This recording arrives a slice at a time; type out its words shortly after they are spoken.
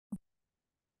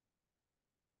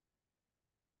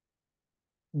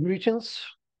Greetings.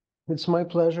 It's my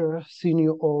pleasure seeing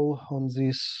you all on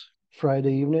this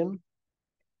Friday evening.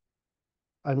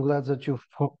 I'm glad that you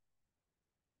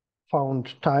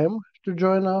found time to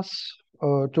join us.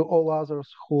 To all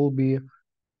others who will be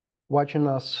watching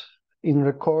us in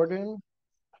recording,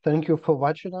 thank you for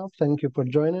watching us. Thank you for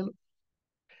joining.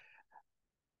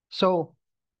 So,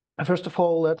 first of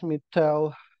all, let me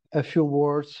tell a few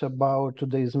words about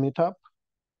today's meetup.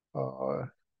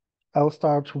 I'll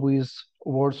start with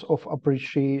words of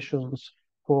appreciations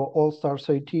for All Stars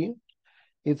IT.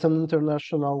 It's an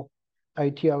international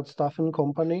IT outstaffing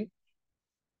company.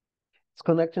 It's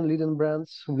connecting leading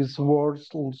brands with world's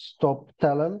top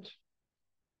talent.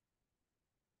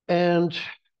 And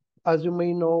as you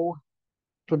may know,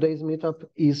 today's meetup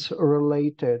is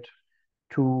related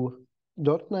to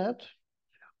 .NET.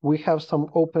 We have some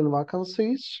open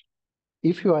vacancies.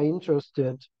 If you are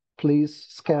interested, please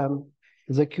scan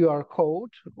the QR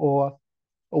code or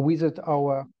visit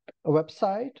our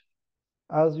website.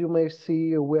 As you may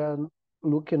see, we are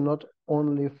looking not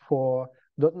only for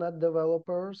 .NET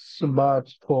developers, but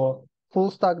for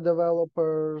full stack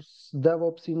developers,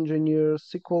 DevOps engineers,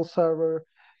 SQL Server,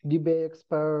 DB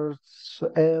experts,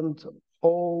 and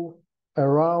all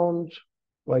around.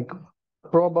 Like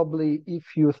probably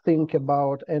if you think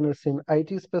about anything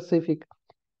IT specific,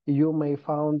 you may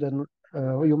find an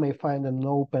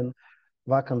open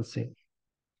vacancy.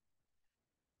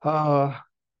 At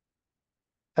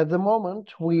the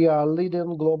moment, we are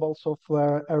leading global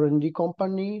software R&D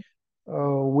company.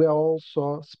 We are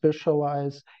also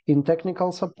specialized in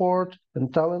technical support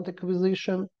and talent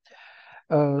acquisition.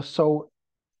 So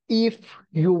if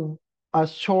you are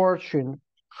searching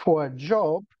for a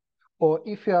job, or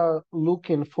if you are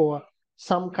looking for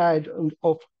some kind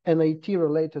of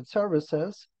NIT-related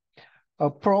services,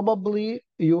 probably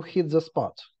you hit the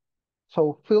spot.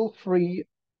 So feel free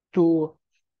to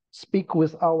speak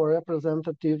with our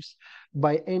representatives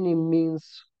by any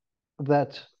means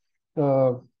that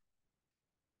you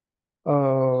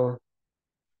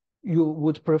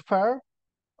would prefer.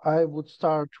 I would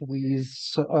start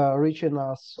with reaching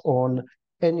us on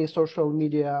any social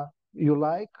media you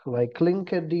like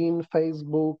LinkedIn,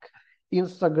 Facebook,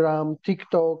 Instagram,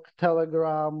 TikTok,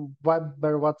 Telegram,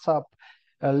 Viber, WhatsApp,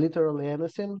 literally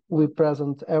anything. We're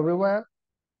present everywhere.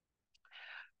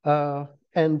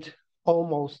 And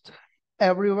almost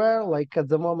everywhere, like at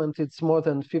the moment, it's more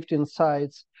than 15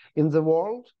 sites in the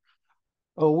world.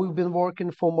 We've been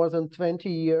working for more than 20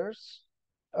 years.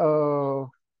 And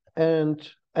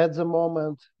at the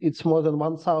moment, it's more than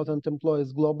 1,000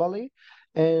 employees globally,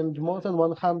 and more than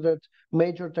 100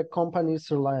 major tech companies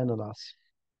relying on us.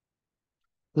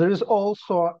 There is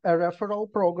also a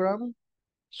referral program,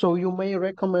 so you may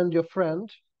recommend your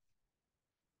friend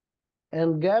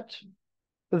and get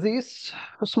this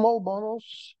small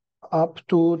bonus up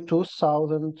to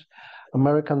 2,000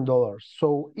 American dollars.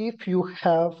 So if you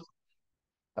have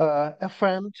a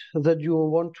friend that you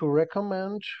want to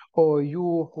recommend, or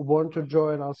you want to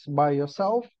join us by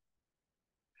yourself,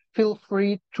 feel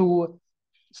free to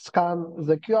scan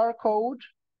the QR code,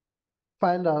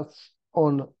 find us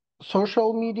on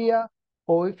social media,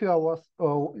 or if you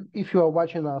are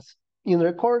watching us in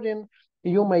recording,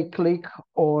 you may click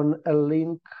on a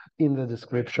link in the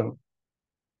description.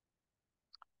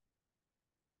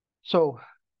 So,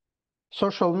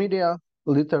 social media,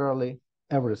 literally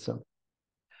everything.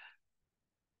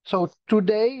 So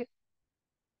today,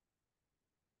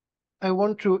 I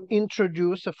want to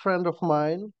introduce a friend of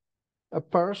mine, a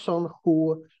person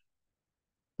who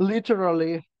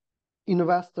literally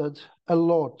invested a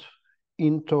lot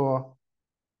into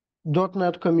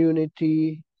 .NET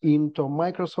community, into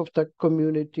Microsoft Tech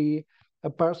community, a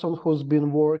person who's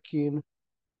been working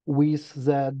with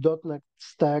the .NET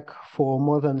stack for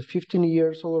more than 15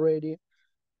 years already.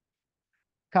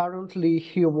 Currently,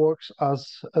 he works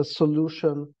as a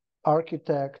solution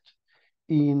architect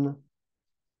in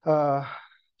a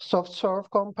SoftServe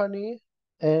company,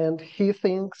 and he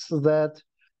thinks that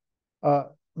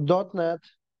 .NET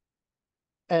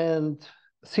and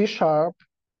C#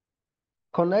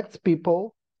 connects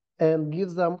people and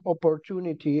gives them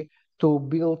opportunity to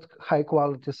build high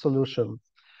quality solutions.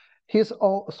 He's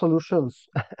also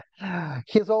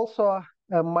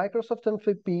a Microsoft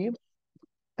MVP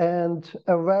and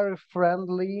a very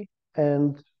friendly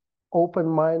and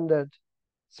open-minded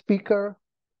speaker,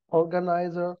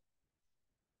 organizer,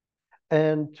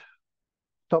 and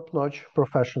top-notch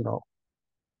professional.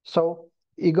 So,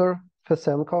 Igor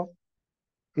Fesenko,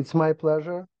 it's my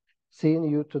pleasure seeing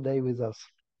you today with us.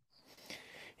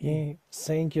 Yeah,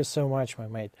 thank you so much, my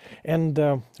mate, and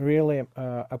really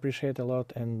appreciate a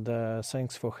lot. And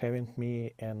thanks for having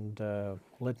me. And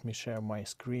let me share my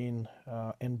screen.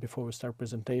 And before we start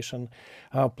presentation,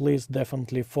 please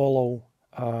definitely follow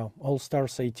All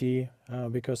Stars IT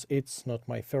because it's not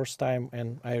my first time,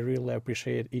 and I really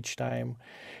appreciate each time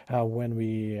when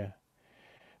we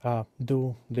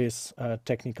do these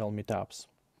technical meetups.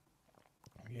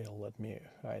 Yeah, let me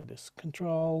hide these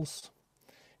controls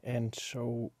and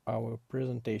show our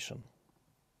presentation.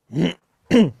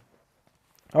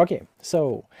 Okay,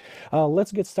 so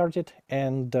let's get started.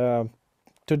 And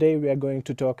today we are going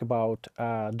to talk about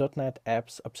 .NET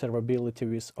Apps Observability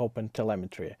with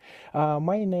OpenTelemetry.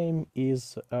 My name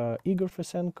is Igor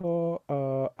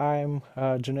Fesenko. I'm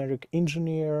a generic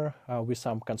engineer with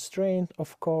some constraints,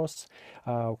 of course.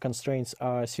 Constraints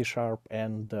are C#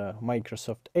 and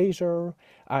Microsoft Azure.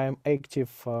 I'm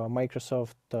active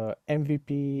Microsoft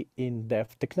MVP in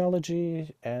dev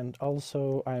technology, and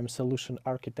also I'm solution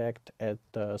architect at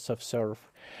SoftServe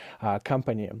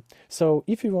company. So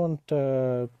if you want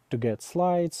to get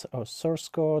slides or source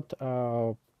code,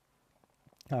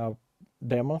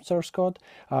 demo source code,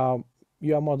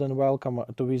 you are more than welcome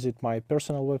to visit my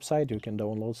personal website. You can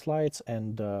download slides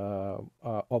and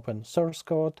open source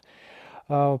code.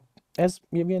 As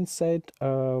Yevhen said,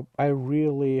 I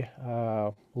really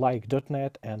like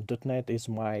 .NET, and .NET is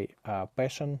my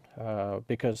passion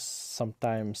because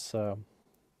sometimes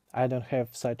I don't have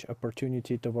such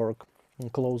opportunity to work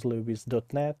closely with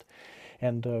 .NET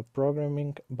and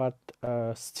programming, but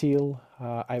still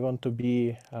I want to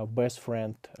be a best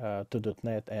friend to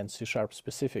 .NET and C#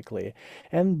 specifically.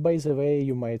 And by the way,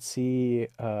 you might see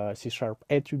C#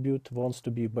 attribute wants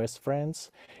to be best friends,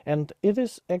 and it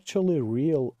is actually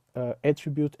real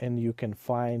attribute, and you can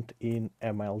find in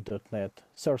ML.NET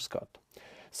source code.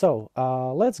 So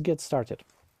let's get started.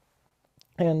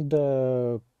 And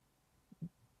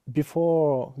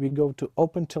before we go to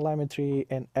OpenTelemetry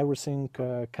and everything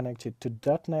connected to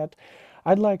 .NET,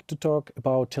 I'd like to talk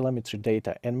about telemetry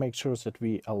data and make sure that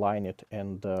we align it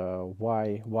and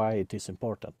why it is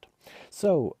important.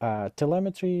 So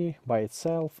telemetry by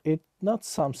itself, it's not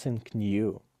something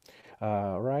new,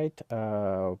 right?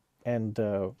 And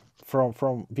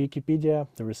from Wikipedia,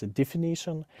 there is a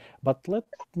definition, but let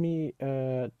me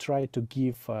try to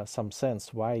give some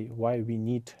sense why we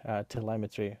need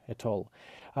telemetry at all.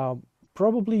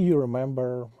 Probably you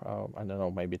remember, I don't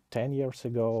know, maybe 10 years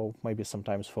ago, maybe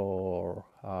sometimes for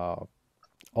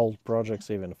old projects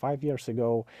even 5 years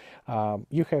ago,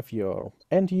 you have your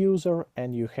end user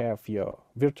and you have your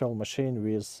virtual machine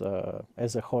with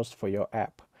as a host for your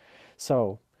app.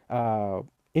 So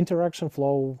interaction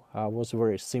flow was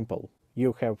very simple.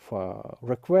 You have a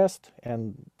request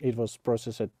and it was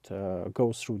processed,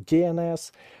 goes through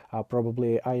DNS,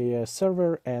 probably IIS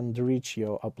server, and reach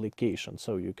your application.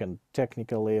 So you can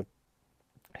technically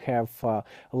have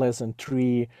less than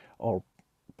 3 or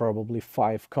probably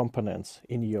 5 components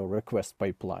in your request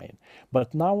pipeline.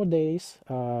 But nowadays,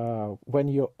 when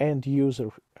your end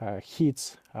user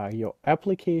hits your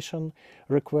application,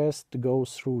 request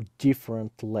goes through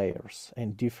different layers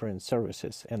and different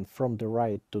services. And from the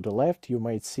right to the left, you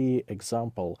might see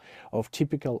example of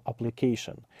typical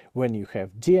application. When you have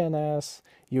DNS,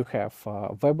 you have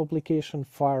web application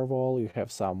firewall, you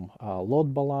have some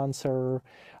load balancer,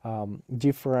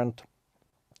 different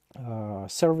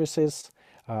services.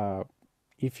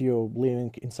 If you're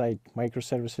living inside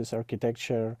microservices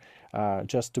architecture,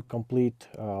 just to complete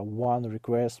one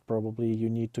request, probably you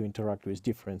need to interact with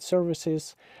different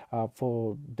services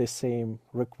for the same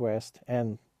request.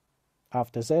 And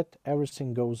after that,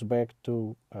 everything goes back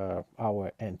to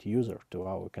our end user, to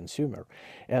our consumer.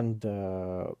 And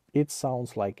it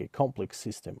sounds like a complex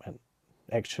system. And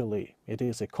actually, it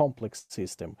is a complex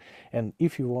system. And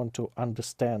if you want to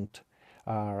understand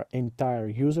our entire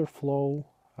user flow,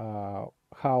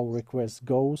 how request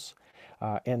goes,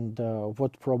 and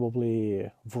what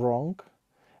probably wrong,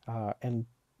 and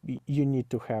you need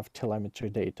to have telemetry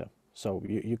data. So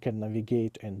you can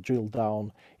navigate and drill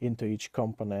down into each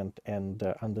component and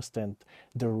understand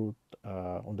the root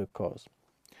on the cause.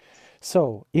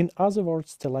 So in other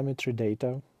words, telemetry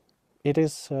data, it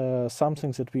is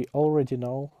something that we already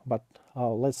know, but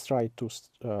let's try to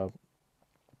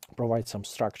provide some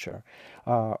structure.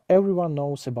 Everyone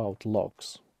knows about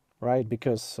logs, right?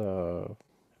 Because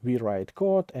we write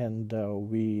code and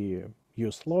we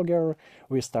use Logger.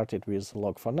 We started with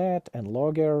Log4Net and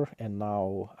Logger, and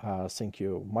now thank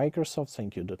you Microsoft,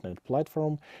 thank you .NET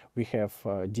Platform, we have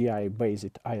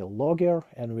DI-based iLogger,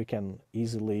 and we can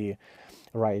easily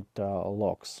write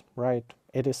logs, right?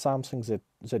 It is something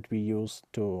that we use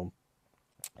to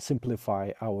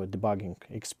simplify our debugging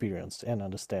experience and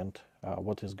understand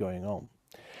what is going on.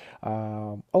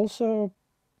 Also,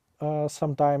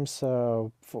 sometimes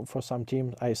for some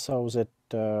teams I saw that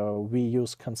we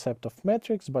use concept of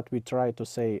metrics, but we try to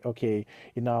say, okay,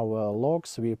 in our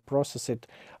logs we process it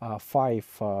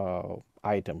 5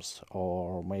 items,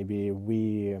 or maybe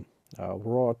we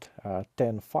wrote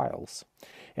 10 files,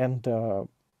 and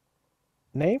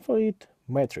name for it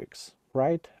metrics,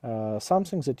 right?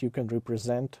 Something that you can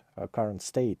represent a current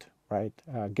state, right?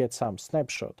 Get some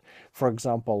snapshot. For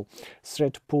example,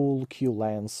 thread pool queue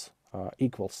length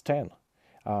equals 10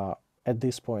 at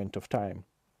this point of time.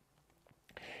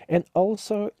 And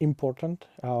also important,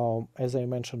 as I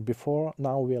mentioned before,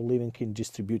 now we are living in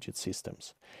distributed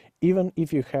systems. Even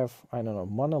if you have, I don't know,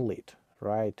 monolith,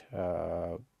 right?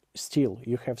 Still,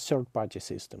 you have third-party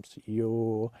systems.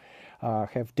 You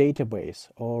have database,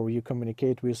 or you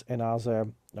communicate with another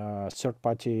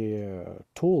third-party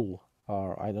tool,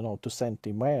 or I don't know, to send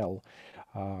email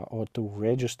or to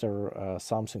register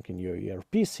something in your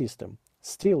ERP system.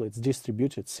 Still, it's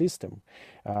distributed system,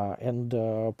 and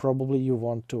probably you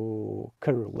want to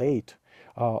correlate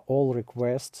all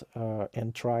requests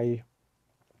and try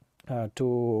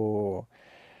to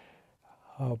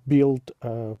build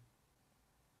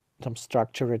some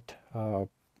structured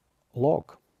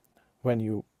log when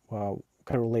you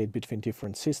correlate between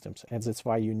different systems, and that's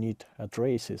why you need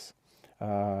traces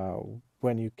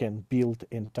when you can build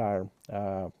entire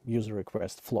user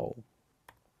request flow.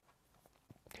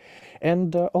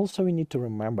 And also we need to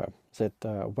remember that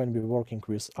when we're working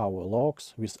with our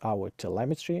logs, with our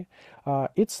telemetry,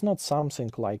 it's not something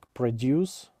like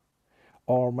produce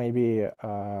or maybe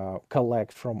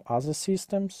collect from other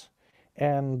systems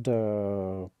and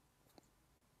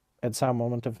at some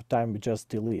moment of time we just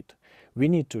delete. We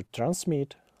need to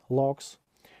transmit logs.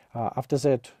 After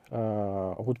that,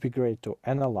 would be great to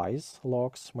analyze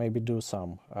logs, maybe do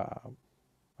some,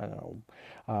 I don't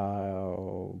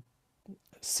know,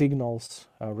 signals,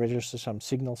 register some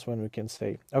signals when we can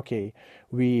say, okay,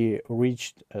 we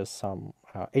reached some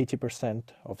 80%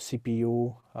 of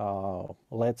CPU,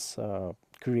 let's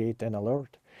create an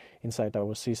alert inside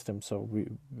our system, so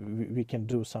we can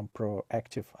do some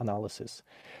proactive analysis.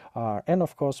 And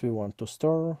of course we want to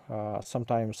store,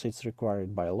 sometimes it's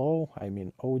required by law, I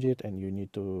mean audit, and you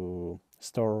need to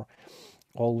store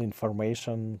all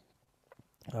information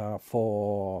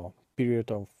for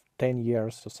period of 10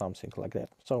 years or something like that.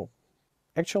 So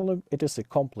actually it is a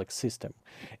complex system,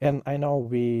 and I know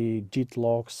we did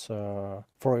logs for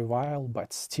a while,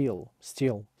 but still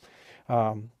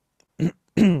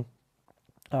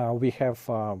we have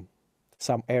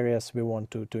some areas we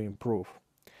want to improve.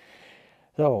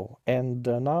 So, and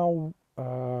now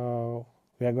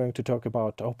we are going to talk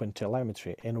about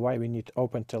OpenTelemetry and why we need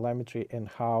OpenTelemetry and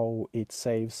how it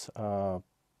saves our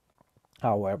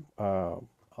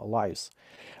lives.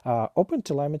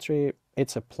 OpenTelemetry,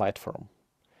 it's a platform.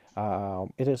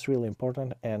 It is really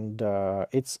important, and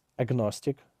it's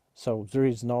agnostic. So there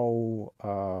is no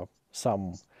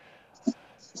some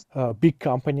big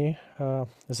company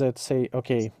that say,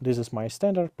 okay, this is my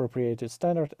standard, proprietary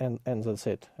standard, and that's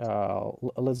it.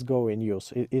 Let's go and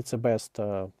use it. It's the best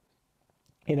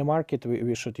in a market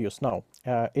we should use. No,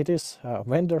 it is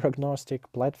vendor agnostic,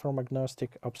 platform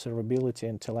agnostic, observability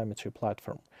and telemetry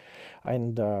platform.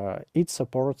 And it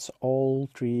supports all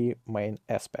 3 main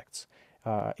aspects.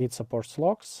 It supports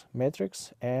logs,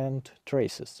 metrics, and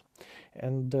traces.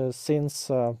 And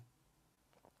since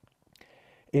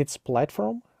its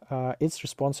platform, it's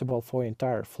responsible for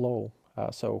entire flow.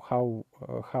 So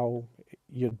how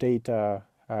your data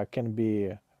can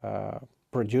be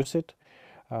produced,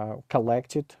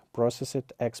 collected,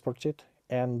 processed, exported.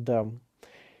 And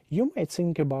you might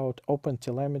think about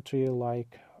OpenTelemetry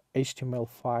like HTML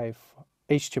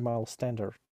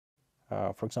standard.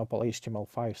 For example,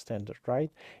 HTML5 standard,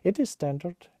 right? It is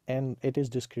standard, and it is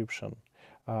description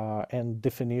and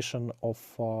definition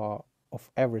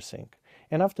of everything.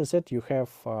 And after that, you have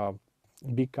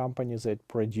big companies that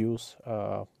produce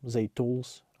their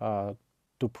tools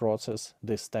to process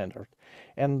this standard.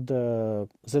 And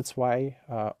that's why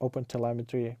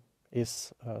OpenTelemetry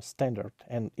is standard,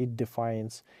 and it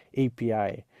defines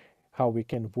API, how we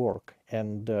can work.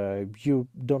 And you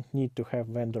don't need to have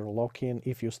vendor lock-in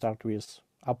if you start with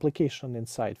application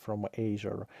inside from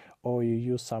Azure, or you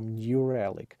use some New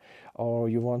Relic, or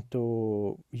you want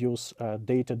to use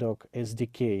Datadog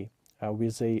SDK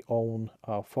with their own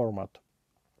format.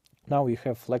 Now you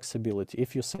have flexibility.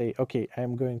 If you say, okay,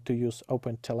 I'm going to use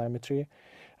OpenTelemetry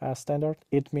standard,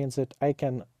 it means that I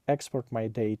can export my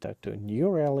data to New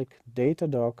Relic,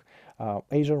 Datadog,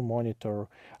 Azure Monitor,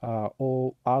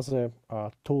 or other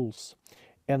tools.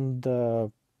 And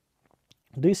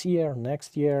this year,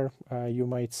 next year, you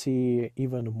might see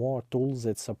even more tools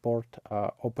that support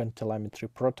OpenTelemetry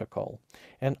protocol.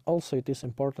 And also it is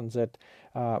important that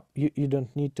you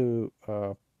don't need to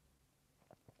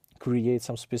create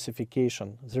some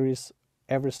specification. There is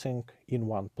everything in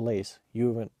one place.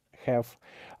 You even have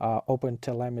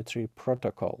OpenTelemetry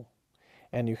protocol,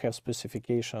 and you have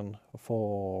specification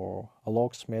for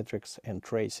logs, metrics, and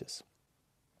traces.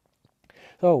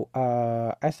 So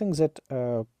I think that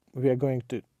we are going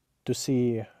to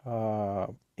see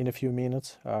in a few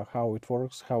minutes how it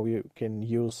works, how you can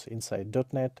use inside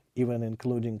 .NET, even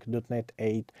including .NET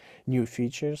 8 new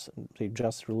features. They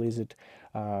just released it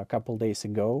a couple days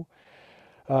ago.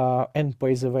 And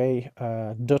by the way,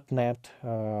 .NET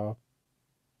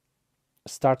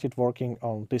started working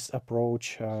on this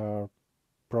approach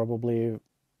probably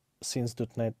since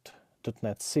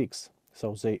 .NET 6.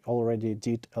 So they already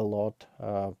did a lot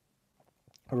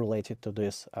related to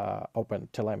this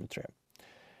OpenTelemetry.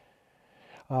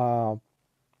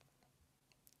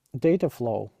 Data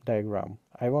flow diagram.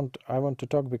 I want to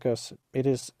talk because it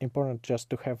is important just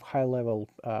to have high-level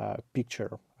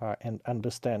picture and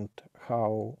understand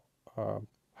how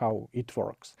it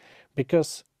works.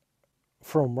 Because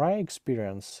from my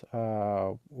experience,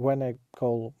 when I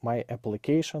call my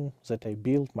application that I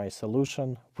built, my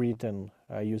solution written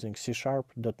using C#,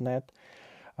 .NET,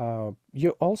 you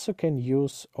also can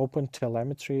use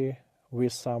OpenTelemetry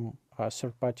with some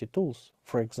third-party tools.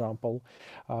 For example,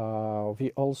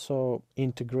 we also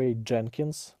integrate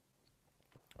Jenkins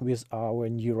with our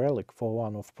New Relic for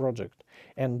one-off project.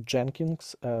 And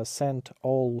Jenkins sent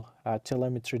all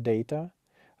telemetry data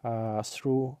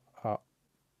through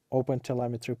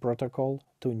OpenTelemetry protocol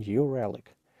to New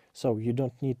Relic. So you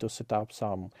don't need to set up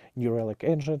some New Relic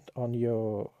agent on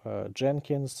your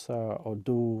Jenkins or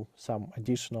do some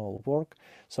additional work.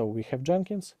 So we have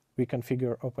Jenkins, we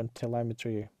configure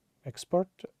OpenTelemetry export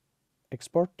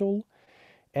tool,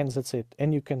 and that's it.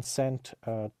 And you can send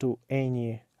to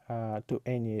any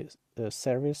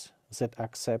service that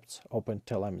accepts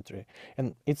OpenTelemetry.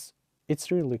 And it's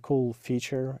really cool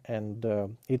feature, and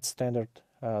it's standard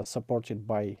supported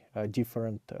by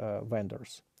different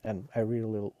vendors, and I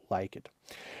really like it.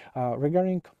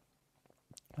 Regarding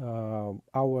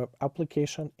our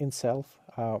application itself,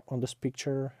 on this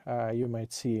picture you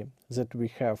might see that we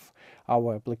have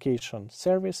our application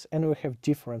service and we have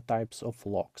different types of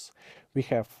logs. We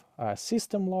have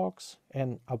system logs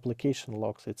and application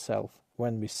logs itself.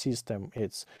 When we system,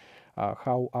 it's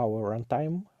how our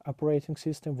runtime operating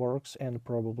system works, and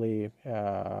probably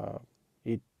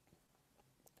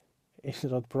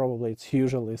it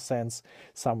usually sends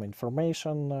some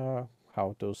information,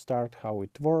 how to start, how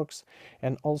it works,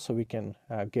 and also we can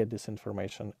get this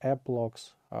information, app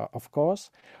logs, of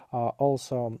course.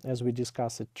 Also, as we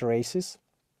discussed, traces.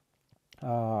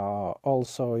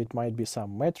 Also, it might be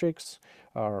some metrics,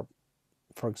 or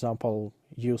for example,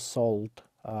 you sold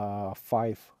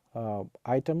 5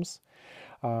 items.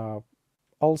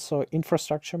 Also,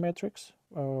 infrastructure metrics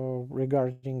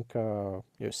regarding your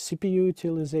CPU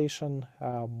utilization,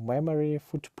 memory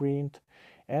footprint,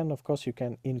 and of course you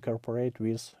can incorporate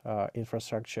with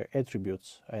infrastructure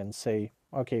attributes and say,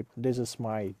 okay, this is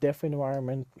my dev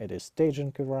environment, it is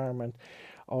staging environment,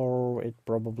 or it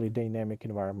probably dynamic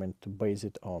environment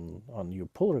based on your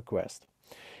pull request.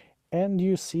 And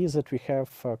you see that we have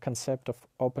a concept of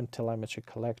OpenTelemetry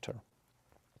collector.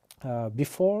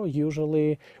 Before,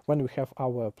 usually when we have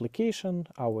our application,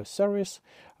 our service,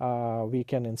 we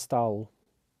can install,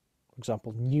 for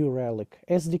example, New Relic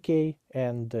SDK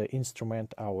and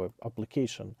instrument our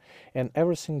application, and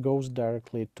everything goes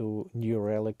directly to New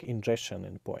Relic ingestion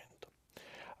endpoint.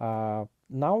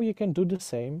 Now you can do the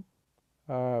same.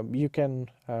 You can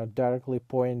directly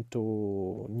point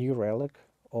to New Relic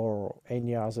or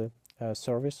any other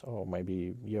service, or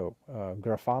maybe your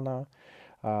Grafana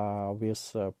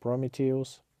with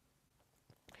Prometheus.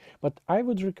 But I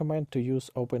would recommend to use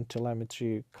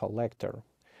OpenTelemetry collector.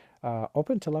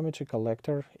 OpenTelemetry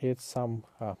collector is some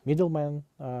middleman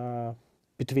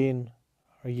between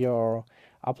your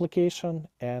application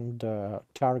and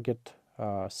target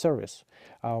service.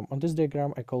 On this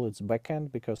diagram, I call it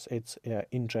backend because it's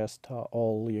ingest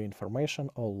all your information,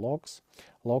 all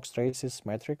logs, traces,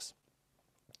 metrics.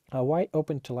 Why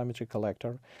OpenTelemetry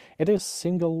collector? It is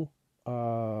single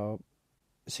point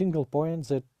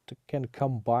that can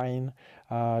combine,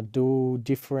 do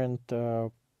different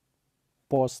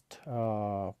post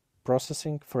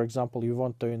processing. For example, you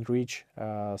want to enrich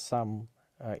some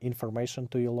information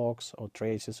to your logs or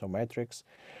traces or metrics.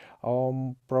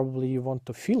 Probably you want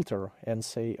to filter and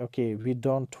say, okay, we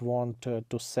don't want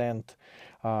to send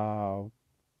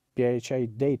PHI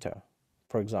data,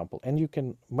 for example, and you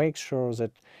can make sure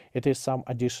that it is some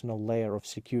additional layer of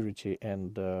security.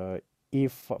 And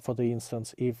if, for the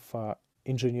instance, if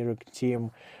engineering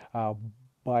team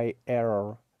by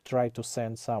error try to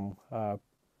send some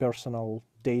personal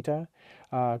data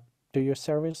to your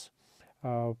service,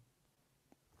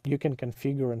 you can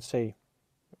configure and say,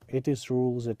 it is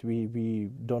rules that we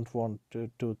don't want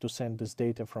to send this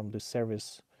data from this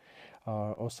service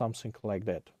or something like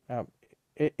that.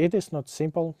 It is not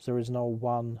simple. There is no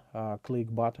one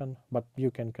click button, but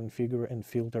you can configure and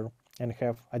filter and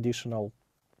have additional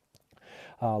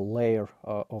layer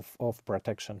of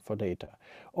protection for data.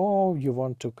 Or you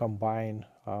want to combine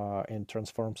and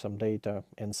transform some data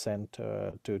and send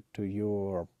to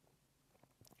your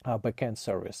backend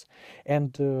service. And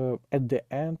at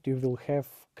the end, you will have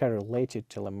correlated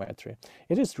telemetry.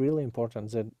 It is really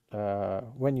important that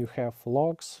when you have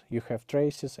logs, you have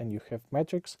traces, and you have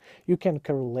metrics, you can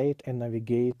correlate and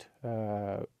navigate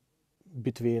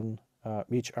between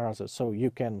each other. So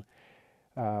you can,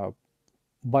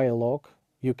 by a log,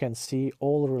 you can see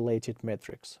all related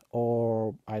metrics.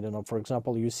 Or, I don't know, for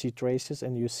example, you see traces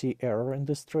and you see error in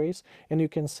this trace, and you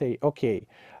can say, okay,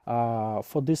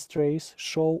 for this trace,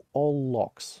 show all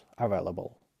logs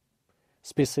available,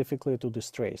 specifically to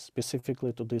this trace,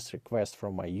 specifically to this request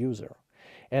from my user.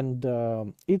 And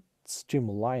it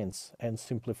streamlines and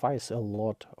simplifies a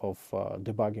lot of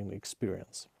debugging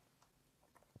experience.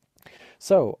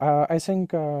 So I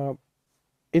think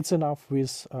it's enough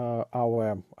with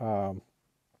our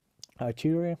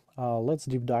theory. Let's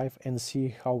deep dive and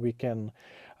see how we can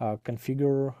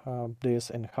configure this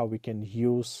and how we can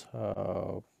use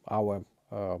our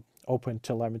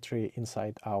OpenTelemetry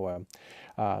inside our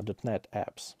 .NET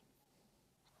apps.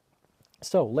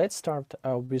 So let's start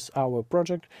with our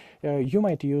project. You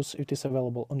might use, it is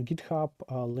available on GitHub,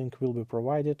 link will be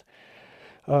provided.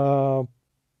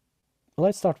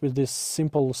 Let's start with this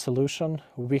simple solution.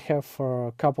 We have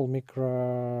a couple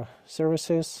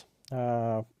microservices.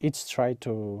 Each try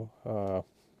to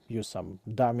use some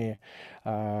dummy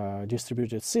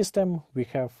distributed system. We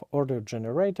have order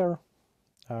generator.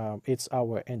 It's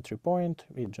our entry point.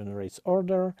 It generates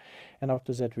order, and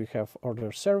after that we have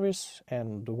order service.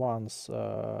 And once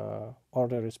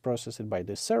order is processed by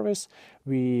this service,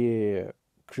 we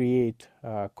create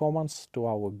commands to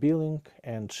our billing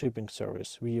and shipping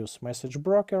service. We use message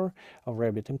broker of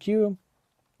RabbitMQ.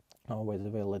 By the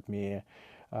way, let me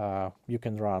you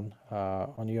can run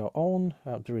on your own.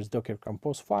 There is Docker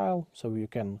Compose file, so you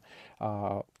can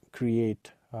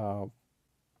create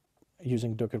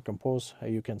using Docker Compose.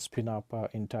 You can spin up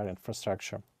entire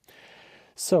infrastructure.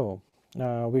 So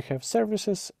we have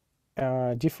services,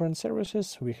 different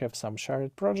services. We have some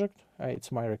shared project.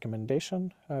 It's my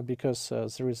recommendation because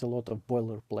there is a lot of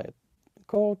boilerplate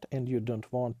code, and you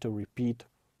don't want to repeat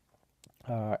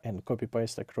and copy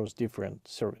paste across different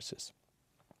services.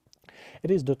 It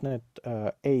is .NET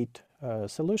 8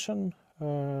 solution,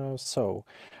 so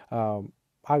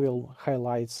I will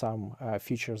highlight some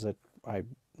features that I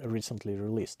recently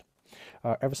released.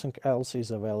 Everything else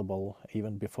is available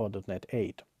even before .NET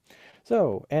 8.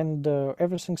 So, and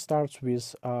everything starts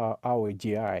with our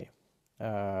DI.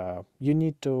 You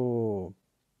need to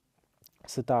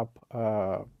set up,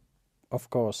 of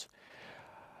course,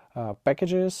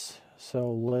 packages.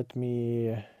 So let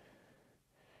me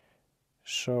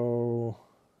show.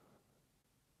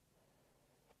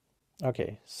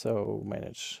 Okay, so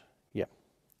manage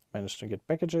to get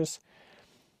packages.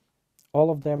 All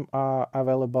of them are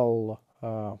available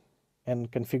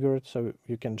and configured, so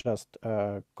you can just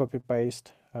copy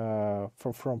paste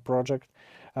from project.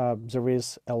 There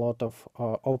is a lot of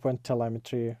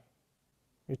OpenTelemetry.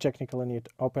 You technically need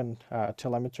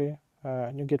OpenTelemetry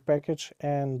NuGet package,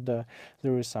 and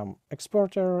there is some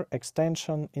exporter,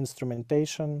 extension,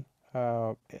 instrumentation.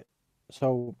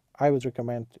 So I would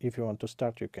recommend, if you want to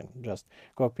start, you can just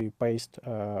copy paste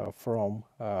from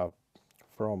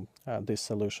this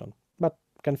solution. But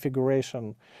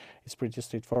configuration is pretty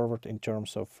straightforward in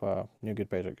terms of NuGet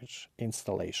package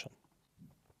installation.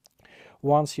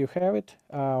 Once you have it,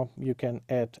 you can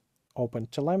add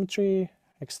OpenTelemetry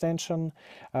extension.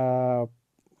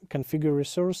 Configure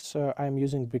resource I'm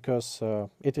using because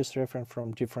it is referred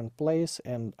from different place,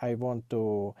 and I want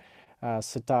to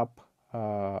set up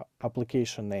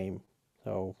application name.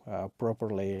 So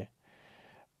properly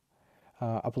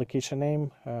application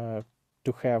name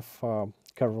to have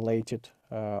correlated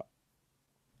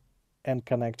and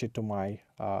connected to my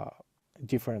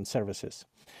different services.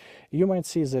 You might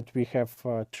see that we have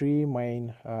three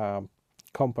main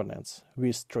components.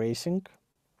 With tracing,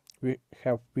 we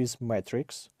have with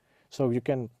metrics. So you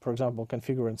can, for example,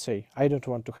 configure and say, I don't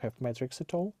want to have metrics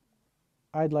at all.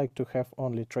 I'd like to have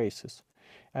only traces.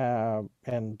 And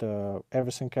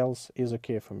everything else is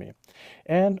okay for me.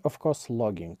 And of course,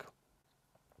 logging.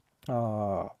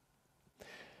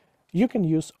 You can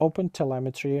use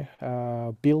OpenTelemetry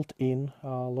built-in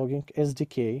logging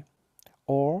SDK,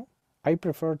 or I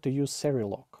prefer to use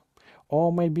Serilog.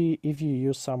 Or maybe if you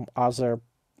use some other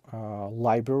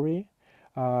library,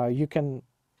 you can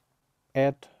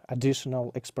add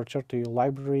additional exporter to your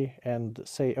library and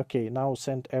say, okay, now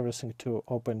send everything to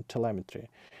OpenTelemetry.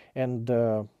 And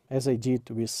as I did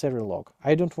with Serilog,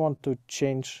 I don't want to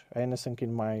change anything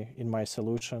in my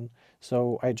solution,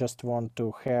 so I just want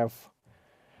to have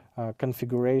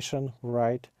configuration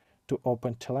right to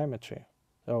OpenTelemetry.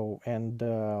 And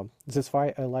that's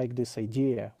why I like this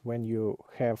idea when you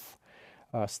have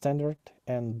a standard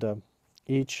and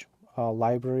each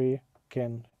library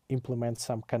can implement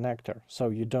some connector, so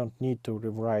you don't need to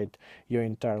rewrite your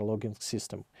entire logging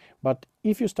system. But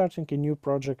if you're starting a new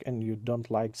project and you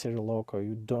don't like Serilog, or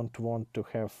you don't want to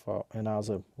have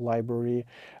another library,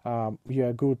 you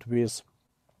are good with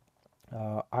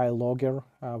iLogger,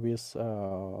 with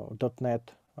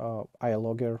 .NET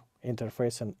iLogger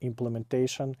interface and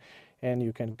implementation, and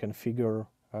you can configure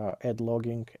add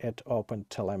logging at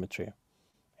OpenTelemetry.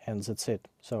 And that's it.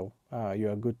 So you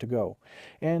are good to go.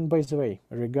 And by the way,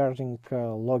 regarding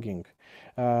logging,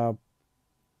 I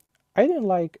didn't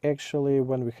like actually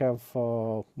when we have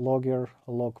logger,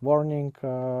 log warning,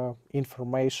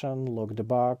 information, log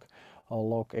debug,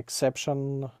 log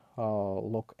exception,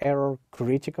 log error,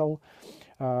 critical,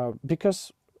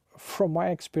 because from my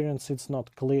experience it's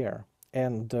not clear.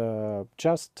 And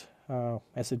just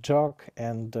as a joke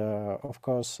and of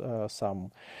course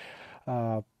some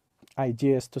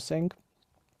ideas to think,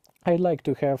 I'd like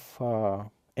to have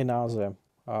another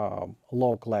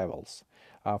log levels.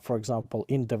 For example,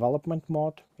 in development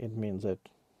mode, it means that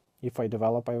if I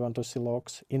develop, I want to see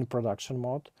logs. In production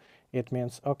mode, it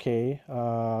means, okay,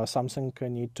 something I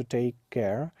need to take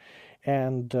care.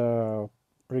 And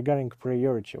regarding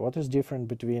priority, what is different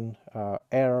between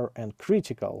error and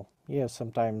critical? Yes,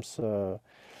 sometimes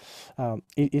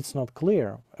it's not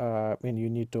clear when you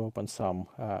need to open some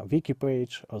wiki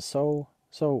page or so.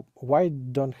 So why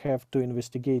don't have to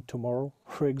investigate tomorrow,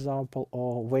 for example,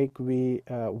 or wake me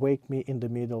in the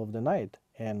middle of the night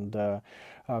and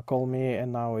call me,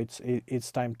 and now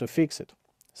it's time to fix it.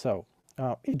 So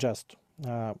it's just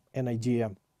an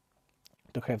idea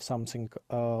to have something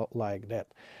like that.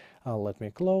 Let me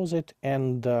close it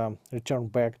and return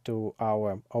back to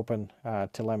our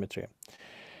OpenTelemetry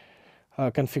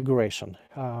configuration.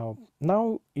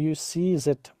 Now you see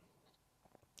that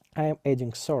I am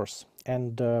adding source,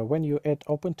 and when you add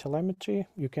OpenTelemetry,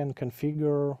 you can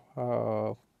configure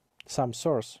some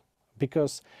source,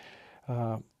 because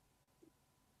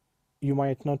you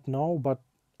might not know, but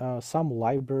some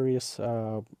libraries,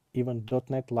 even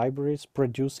 .NET libraries,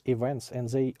 produce events, and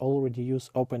they already use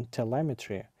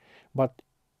OpenTelemetry. But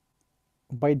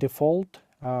by default,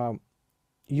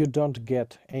 you don't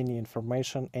get any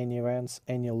information, any events,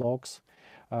 any logs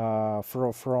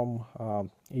from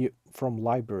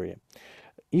library.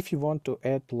 If you want to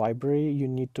add library, you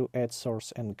need to add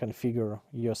source and configure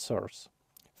your source.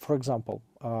 For example,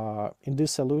 in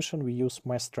this solution, we use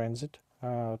mass transit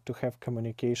to have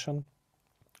communication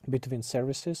between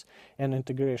services and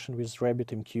integration with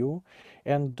RabbitMQ.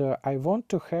 And I want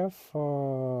to have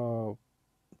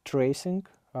tracing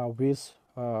with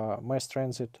mass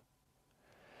transit.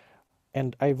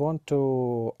 And I want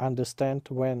to understand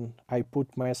when I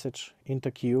put message into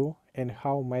queue and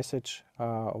how message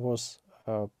was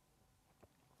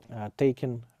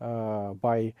taken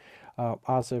by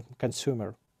other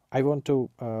consumer. I want to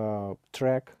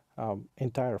track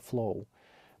entire flow,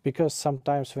 because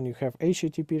sometimes when you have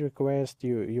HTTP request,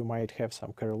 you might have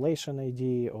some correlation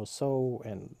ID or so,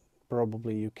 and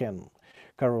probably you can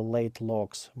correlate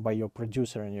logs by your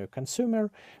producer and your consumer,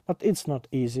 but it's not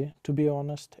easy, to be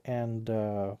honest, and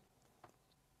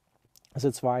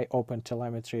that's why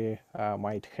OpenTelemetry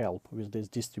might help with these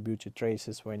distributed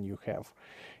traces when you have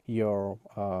your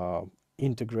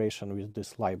integration with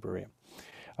this library.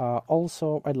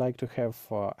 Also, I'd like to have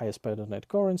ASP.NET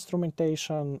Core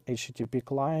instrumentation, HTTP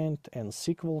client, and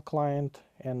SQL client.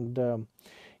 And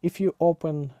if you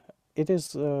open, it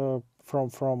is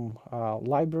from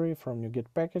library, from NuGet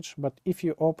package, but if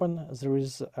you open, there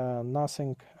is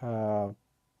nothing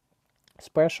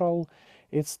special.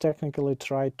 It's technically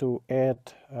try to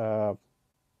add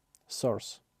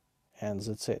source, and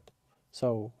that's it.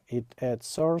 So it adds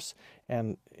source,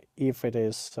 and if it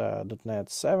is .NET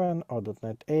 7 or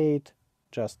 .NET 8,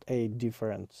 just 8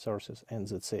 different sources, and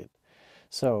that's it.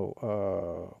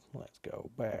 So let's go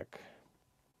back.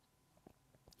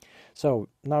 So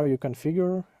now you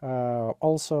configure.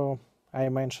 Also, I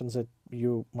mentioned that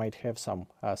you might have some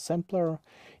sampler.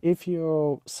 If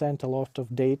you send a lot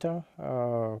of data,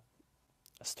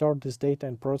 store this data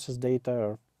and process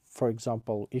data, for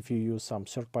example, if you use some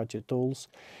third-party tools,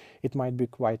 it might be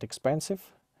quite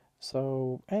expensive.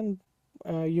 So, and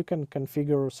you can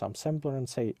configure some sampler and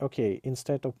say, okay,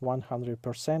 instead of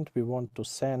 100%, we want to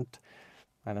send,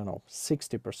 I don't know,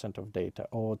 60% of data,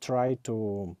 or try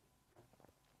to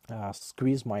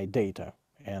squeeze my data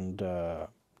and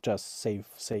just save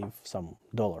some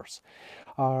dollars.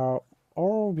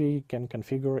 Or we can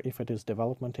configure, if it is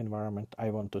development environment, I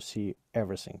want to see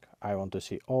everything. I want to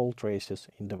see all traces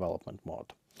in development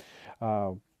mode.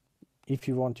 If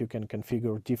you want, you can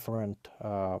configure different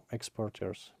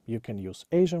exporters. You can use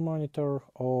Azure Monitor,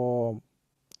 or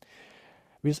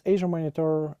with Azure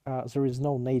Monitor, there is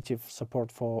no native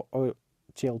support for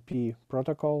OTLP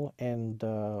protocol, and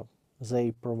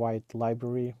they provide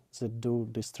library that do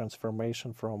this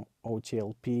transformation from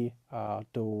OTLP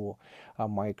to a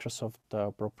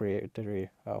Microsoft proprietary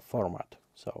format.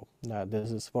 So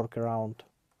this is workaround,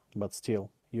 but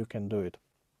still you can do it.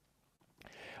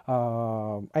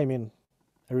 I mean,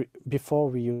 before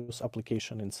we use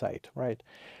application inside, right?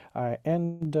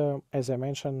 And as I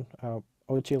mentioned,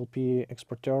 OTLP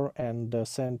exporter and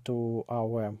send to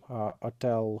our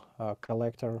hotel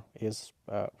collector is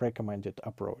recommended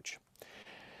approach.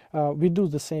 We do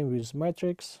the same with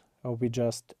metrics. We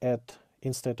just add,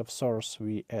 instead of source,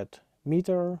 we add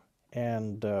meter,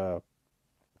 and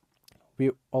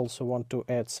we also want to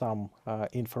add some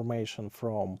information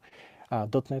from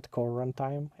 .NET Core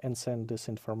runtime and send this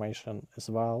information as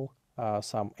well.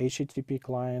 Some HTTP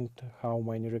client, how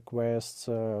many requests,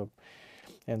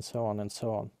 and so on and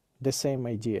so on. The same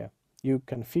idea. You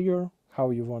configure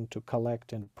how you want to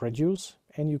collect and produce,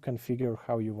 and you configure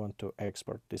how you want to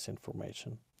export this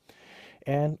information.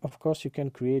 And of course, you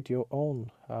can create your own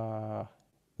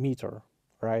meter,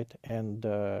 right? And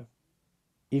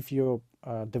if you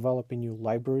develop a new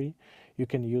library, you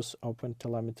can use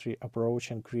OpenTelemetry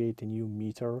approach and create a new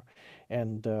meter.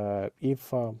 And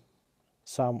if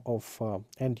some of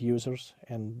end users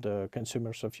and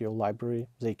consumers of your library,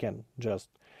 they can just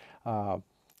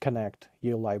connect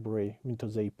your library into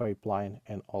the pipeline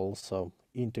and also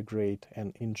integrate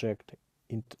and inject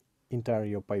entire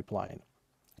your pipeline.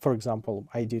 For example,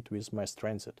 I did with mass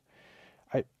transit.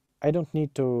 I don't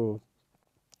need to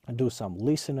do some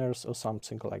listeners or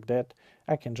something like that.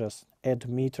 I can just add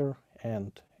meter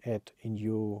and add a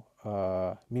new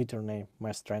meter name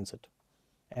mass transit,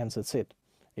 and that's it.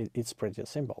 It's pretty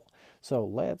simple. So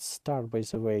let's start, by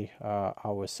the way,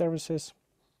 our services.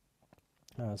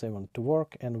 They want to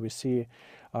work, and we see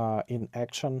in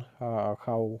action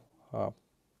how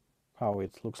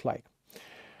it looks like.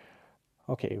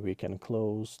 Okay, we can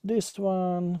close this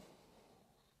one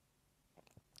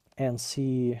and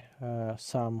see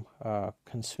some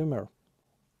consumer.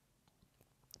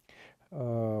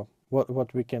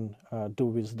 What we can do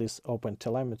with this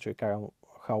OpenTelemetry,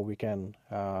 how we can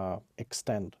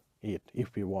extend it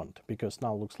if we want, because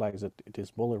now looks like that it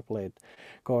is boilerplate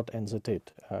code and that's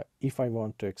it. If I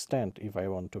want to extend, if I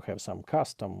want to have some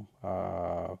custom,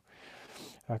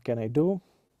 can I do?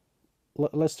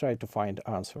 Let's try to find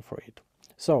answer for it.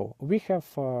 So we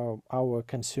have our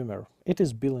consumer. It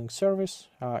is billing service.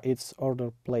 It's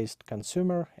order placed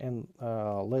consumer, and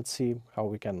let's see how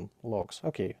we can logs.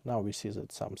 Okay, now we see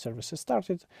that some services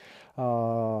started.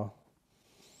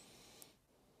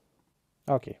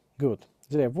 Okay, good.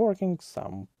 They're working.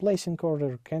 Some placing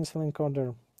order, canceling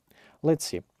order. Let's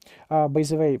see. By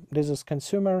the way, this is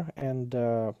consumer, and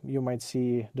you might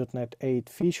see .NET 8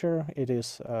 feature. It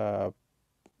is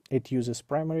it uses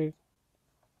primary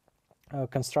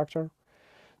constructor.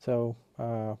 So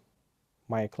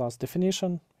my class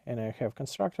definition, and I have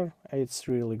constructor. It's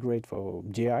really great for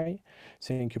DI.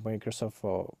 Thank you, Microsoft,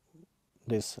 for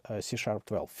this C#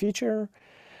 12 feature.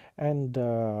 And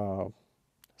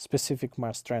specific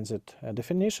mass transit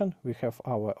definition, we have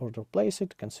our order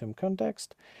placed, consume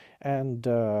context, and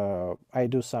I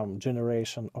do some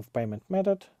generation of payment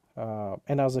method.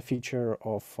 Another feature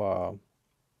of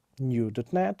new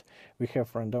 .NET, we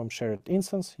have random shared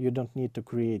instance. You don't need to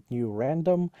create new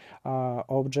random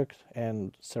object,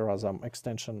 and there are some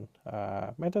extension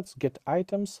methods. Get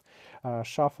items,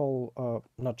 shuffle,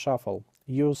 not shuffle,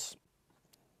 use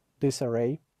this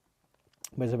array.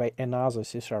 By the way, another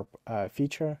C#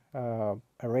 feature,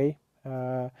 array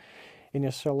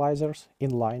initializers,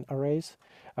 inline arrays,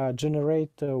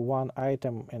 generate one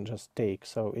item and just take.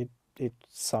 So it's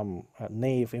some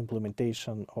naive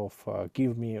implementation of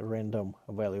give me a random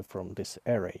value from this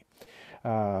array.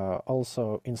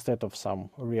 Also, instead of some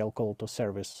real call to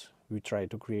service, we try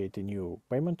to create a new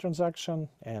payment transaction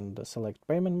and select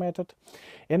payment method.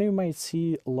 And you might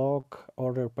see log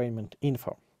order payment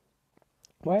info.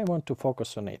 Why I want to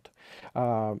focus on it?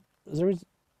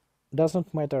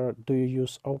 Doesn't matter do you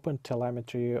use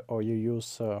OpenTelemetry or you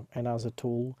use another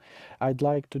tool. I'd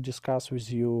like to discuss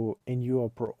with you a new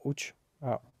approach,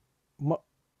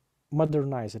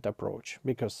 modernized approach,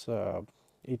 because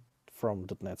it from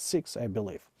 .NET 6, I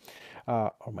believe,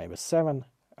 or maybe 7,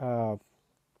 how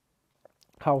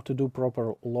to do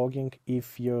proper logging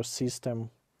if your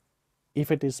system,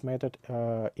 if it is meted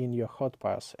in your hot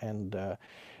path and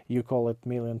you call it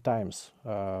million times.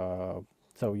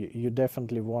 So you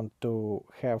definitely want to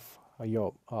have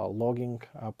your logging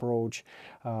approach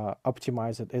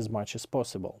optimized as much as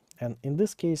possible. And in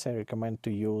this case, I recommend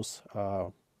to use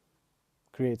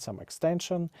create some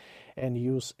extension and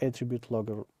use attribute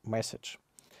logger message.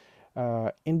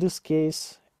 In this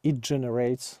case, it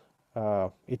generates,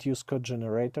 it uses code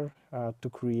generator to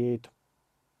create,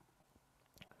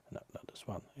 not this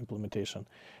one, implementation,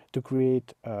 to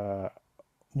create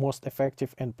most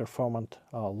effective and performant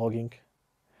logging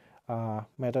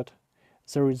method.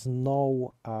 There is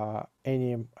no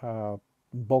any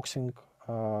boxing,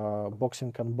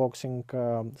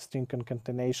 unboxing, string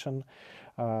concatenation.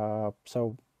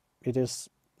 So it is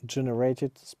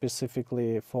generated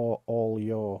specifically for all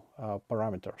your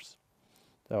parameters.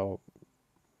 So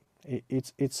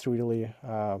it's really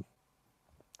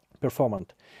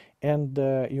performant. And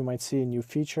you might see a new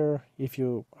feature if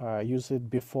you use it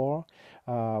before.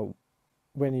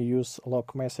 When you use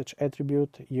log message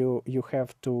attribute, you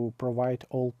have to provide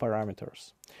all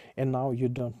parameters. And now you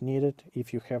don't need it.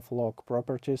 If you have log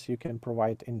properties, you can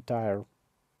provide entire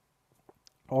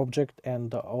object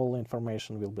and all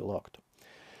information will be logged.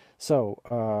 So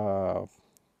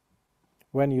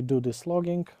when you do this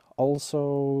logging,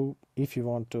 also if you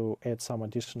want to add some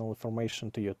additional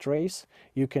information to your trace,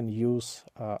 you can use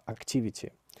activity.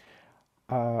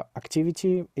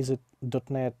 Activity is a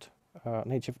 .NET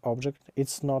native object.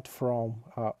 It's not from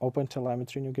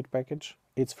OpenTelemetry NuGet package.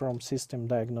 It's from System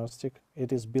Diagnostic.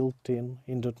 It is built in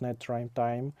 .NET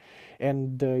Runtime,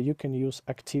 and you can use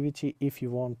activity if you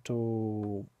want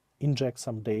to inject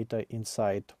some data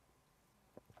inside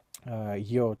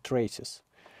your traces.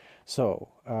 So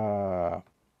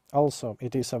also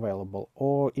it is available.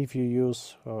 Or if you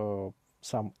use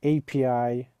some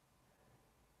API,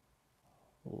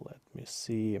 let me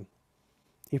see.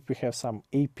 If we have some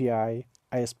API,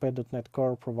 ASP.NET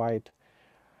Core provide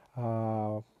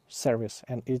service,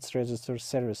 and it's registered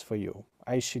service for you,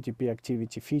 HTTP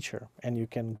activity feature, and you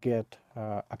can get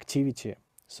activity,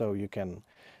 so you can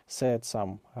set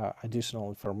some additional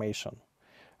information.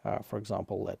 For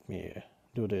example, let me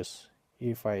do this.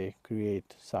 If I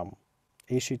create some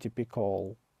HTTP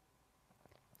call,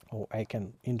 or I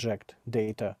can inject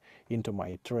data into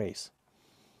my trace.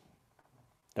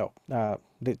 So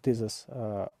this is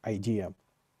idea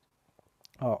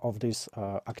of this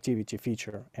activity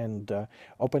feature, and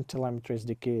OpenTelemetry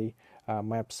SDK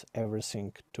maps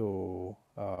everything to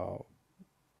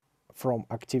from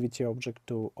activity object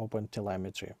to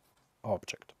OpenTelemetry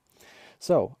object.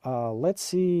 So let's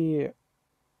see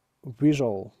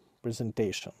visual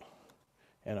presentation,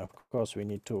 and of course we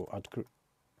need to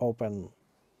open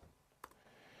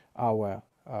our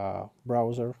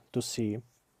browser to see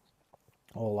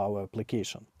all our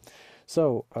application.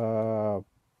 So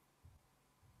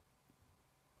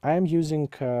I am using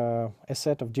a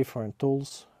set of different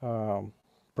tools.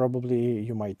 Probably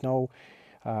you might know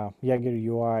Jaeger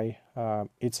UI.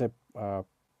 It's a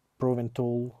proven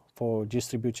tool for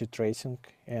distributed tracing,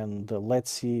 and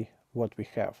let's see what we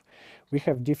have. We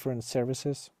have different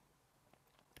services: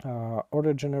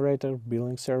 order generator,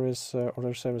 billing service,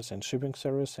 order service, and shipping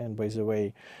service. And by the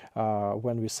way,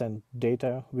 when we send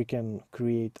data, we can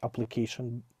create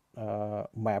application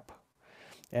map,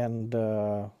 and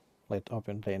let's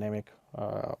open dynamic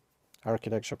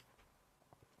architecture.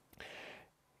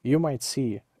 You might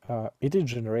see it is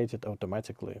generated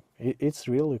automatically. It's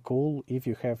really cool. If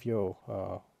you have your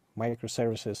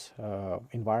microservices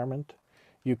environment,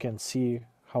 you can see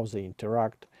how they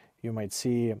interact. You might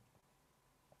see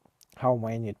how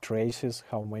many traces,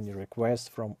 how many requests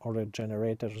from order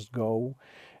generators go,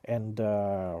 and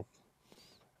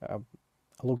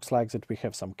looks like that we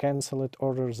have some canceled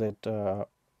orders that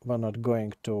were not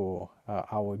going to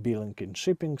our billing and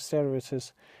shipping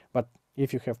services, but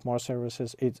if you have more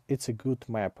services, it's a good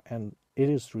map, and it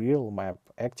is real map,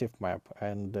 active map,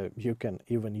 and you can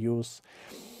even use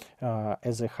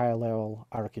as a high-level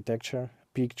architecture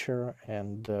picture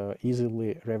and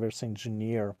easily reverse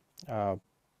engineer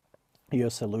your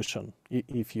solution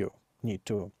if you need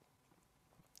to.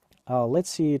 Let's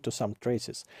see to some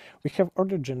traces. We have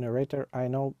order generator. I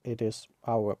know it is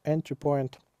our entry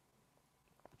point.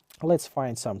 Let's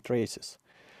find some traces.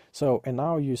 So, and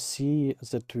now you see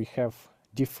that we have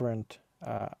different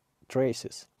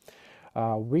traces.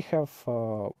 We have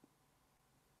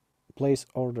place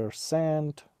order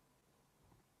send,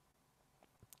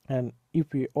 and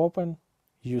if we open,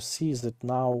 you see that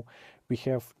now we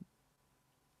have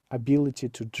ability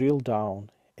to drill down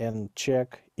and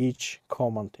check each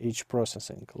command, each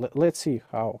processing. Let's see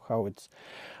how it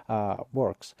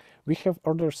works. We have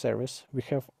order service, we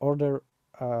have order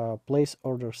place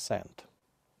order send.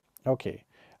 Okay,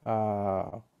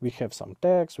 we have some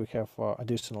text, we have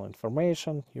additional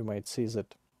information. You might see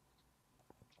that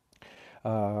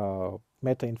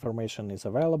meta information is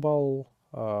available.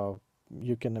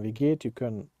 You can navigate, you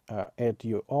can add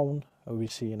your own. We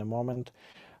see in a moment.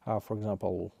 For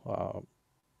example,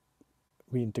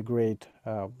 we integrate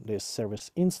this service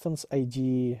instance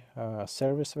ID,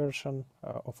 service version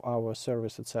of our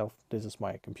service itself. This is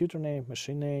my computer name,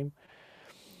 machine name.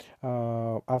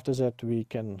 After that, we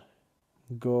can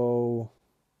go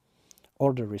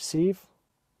order receive.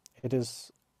 It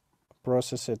is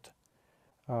processed.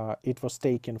 It was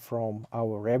taken from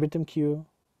our RabbitMQ,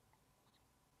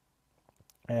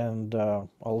 and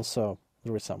also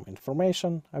there is some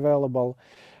information available.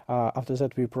 After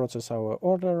that, we process our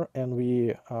order and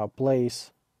we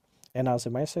place another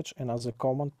message, another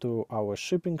command to our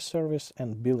shipping service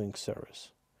and billing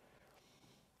service.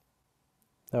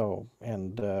 Oh,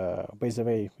 and by the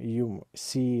way, you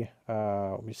see,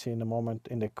 we see in a moment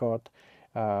in the code,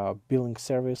 billing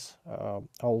service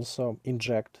also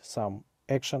inject some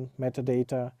action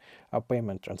metadata,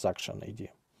 payment transaction ID.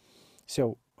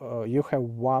 So you have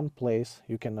one place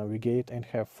you can navigate and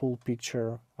have full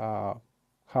picture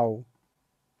how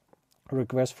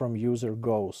request from user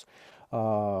goes.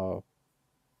 Let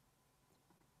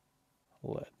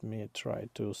me try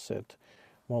to set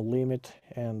more limit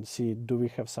and see, do we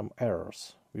have some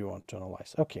errors we want to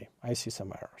analyze? Okay, I see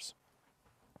some errors.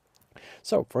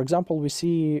 So, for example, we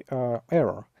see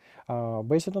error.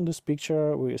 Based on this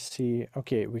picture, we see,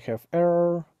 okay, we have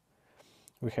error,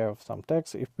 we have some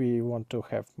text. If we want to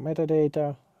have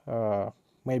metadata,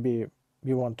 maybe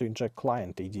we want to inject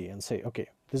client ID and say, okay,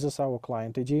 this is our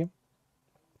client ID.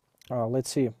 Let's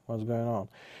see what's going on.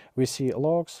 We see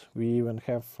logs, we even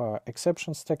have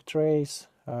exception stack trace,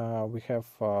 we have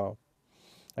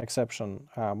exception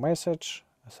message,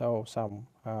 so some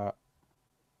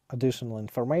additional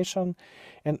information.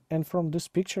 And from this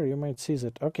picture, you might see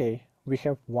that, okay, we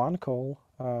have one call,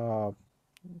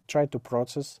 try to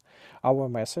process our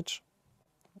message.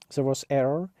 There was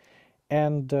error,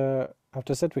 and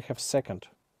after that we have second.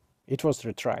 It was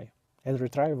retry, and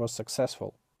retry was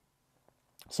successful.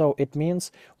 So it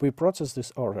means we process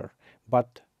this order,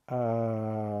 but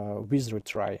with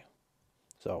retry.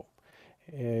 So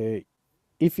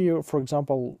if you, for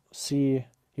example, see,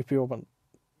 if you open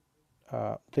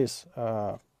this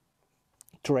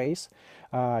trace,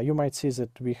 you might see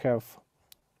that we have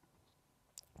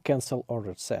cancel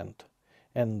order send,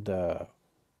 and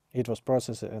it was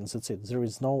processed, and that's it. There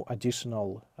is no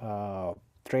additional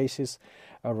traces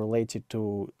related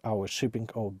to our shipping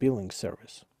or billing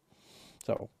service.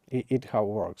 So it how it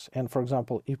works. And for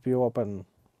example, if we open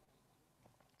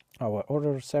our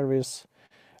order service,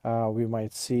 we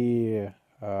might see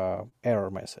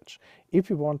error message. If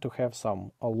we want to have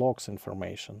some logs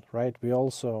information, right? We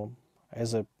also,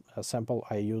 as a sample,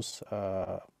 I use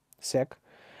sec.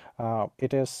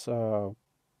 It is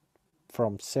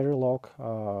from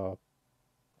Serilog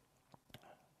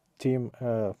team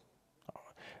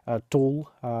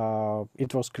tool.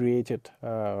 It was created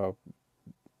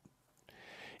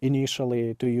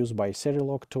initially to use by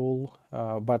Serilog tool,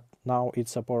 but now it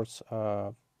supports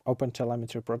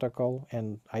OpenTelemetry protocol,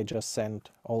 and I just sent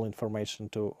all information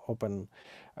to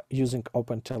using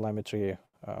OpenTelemetry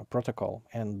protocol,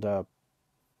 and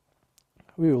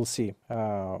we will see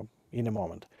in a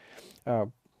moment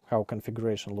how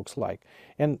configuration looks like.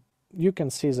 And you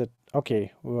can see that,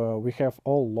 okay, we have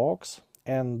all logs,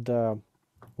 and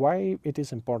why it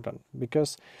is important?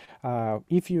 Because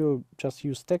if you just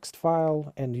use text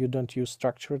file and you don't use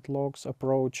structured logs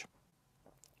approach,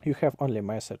 you have only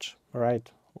message, right?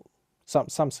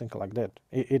 Something like that.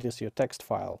 It is your text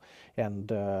file, and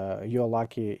you're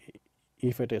lucky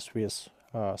if it is with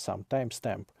some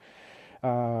timestamp.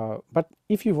 But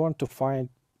if you want to find,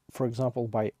 for example,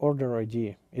 by order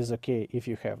ID, is okay if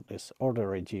you have this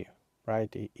order ID,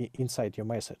 right? Inside your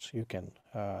message, you can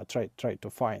try to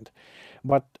find.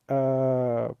 But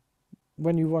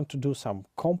when you want to do some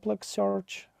complex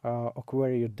search or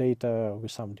query your data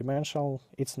with some dimensional,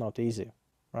 it's not easy,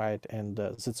 right? And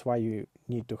that's why you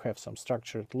need to have some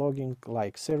structured logging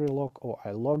like Serilog or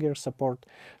iLogger support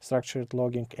structured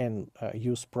logging and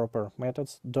use proper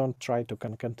methods. Don't try to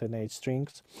concatenate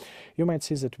strings. You might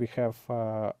see that we have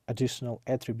additional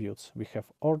attributes. We have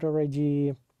order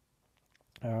ID,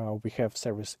 we have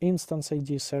service instance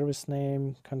ID, service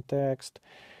name, context,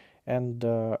 and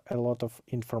a lot of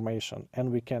information,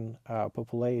 and we can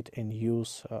populate and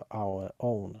use our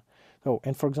own. So,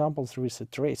 and for example, there is a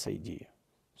trace ID.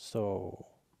 So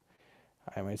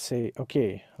I might say,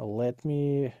 okay, let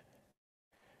me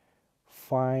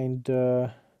find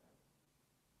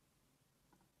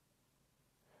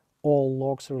all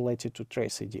logs related to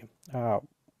trace ID.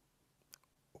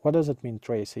 What does it mean,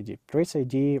 trace ID? Trace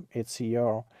ID, it's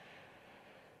your,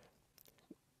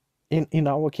 in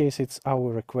our case, it's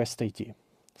our request ID.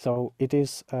 So it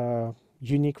is a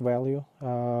unique value,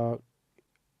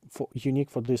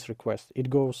 unique for this request. It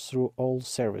goes through all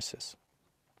services.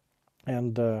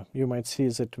 And you might see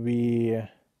that we,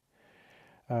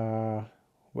 where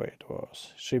it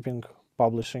was, shipping,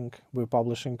 publishing, we're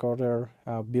publishing order,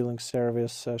 billing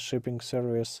service, shipping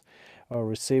service,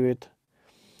 receive it,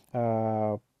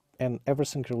 and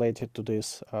everything related to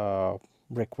this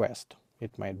request.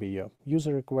 It might be a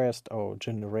user request or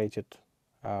generated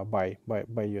by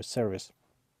your service.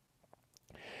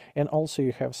 And also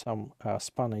you have some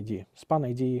span ID. Span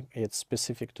ID, it's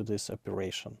specific to this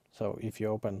operation. So if you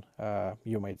open,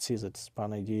 you might see that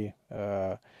span ID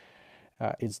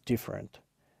is different.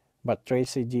 But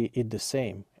trace ID is the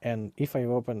same. And if I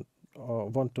open,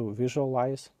 want to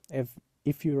visualize,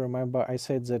 if you remember, I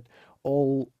said that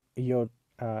all your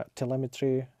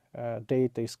telemetry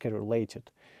data is correlated.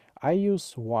 I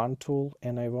use one tool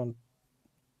and I want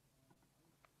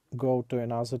go to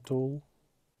another tool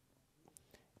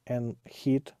and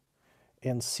hit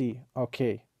and see,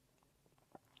 okay,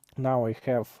 now I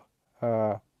have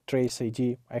trace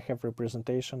ID, I have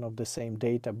representation of the same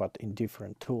data but in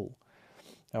different tool.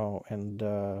 Oh, and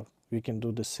we can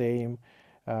do the same.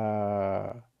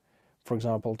 For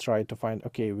example, try to find,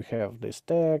 okay, we have this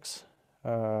text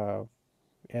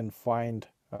and find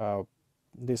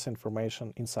this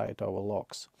information inside our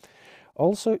logs.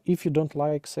 Also, if you don't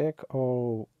like SEC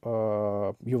or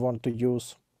you want to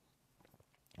use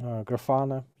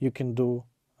Grafana, you can do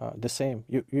the same.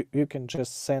 You can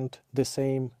just send the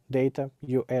same data,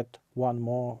 you add one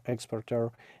more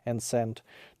exporter and send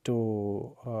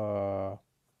to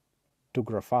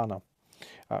Grafana.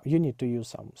 You need to use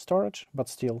some storage, but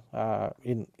still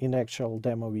in actual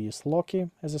demo we use Loki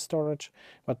as a storage,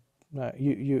 but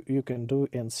you can do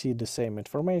and see the same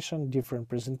information, different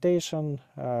presentation,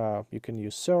 you can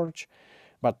use search,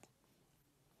 but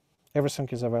everything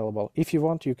is available. If you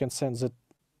want, you can send the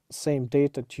same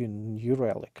data to New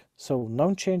Relic. So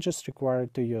no changes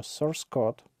required to your source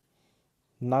code,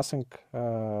 nothing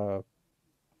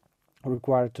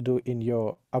required to do in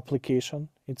your application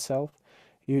itself.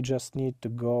 You just need to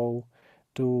go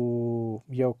to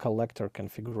your collector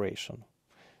configuration.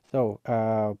 So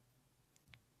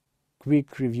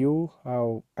quick review,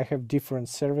 I have different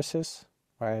services,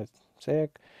 right?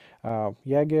 SEC,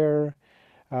 Jaeger,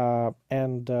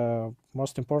 and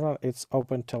most important, it's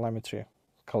OpenTelemetry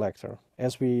collector.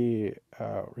 As we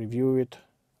review it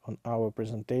on our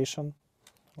presentation,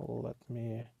 let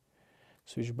me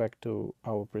switch back to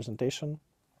our presentation.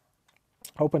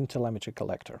 OpenTelemetry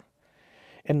collector.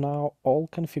 And now all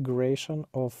configuration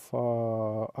of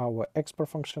our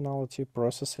export functionality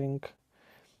processing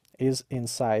is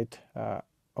inside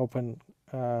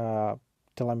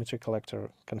OpenTelemetry collector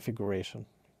configuration.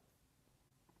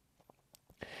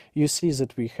 You see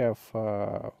that we have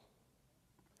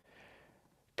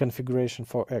configuration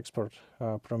for export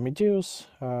Prometheus.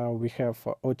 We have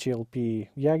OTLP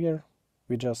Jaeger.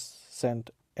 We just send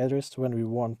address when we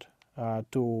want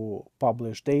to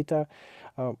publish data.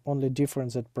 Only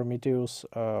difference that Prometheus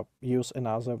use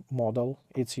another model.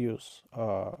 It's use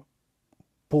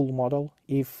pull model.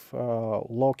 If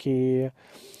Loki,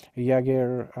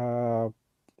 Jaeger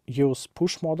use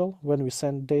push model when we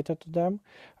send data to them,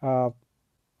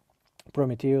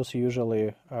 Prometheus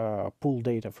usually pull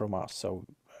data from us, so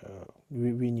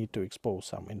we need to expose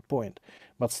some endpoint,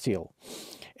 but still.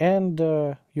 And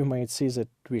you might see that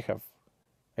we have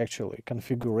actually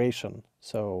configuration.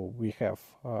 So we have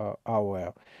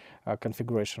our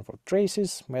configuration for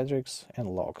traces, metrics,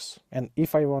 and logs. And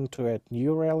if I want to add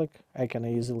new relic, I can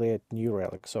easily add new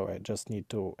relic. So I just need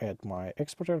to add my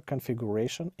exporter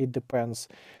configuration. It depends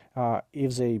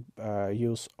if they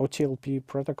use OTLP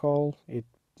protocol, it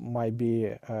might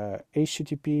be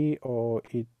HTTP, or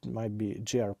it might be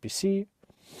gRPC.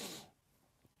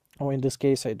 Or in this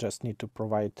case, I just need to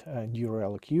provide a new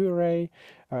relic URL,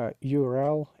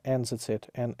 and that's it.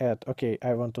 And add, okay,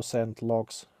 I want to send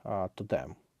logs to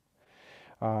them.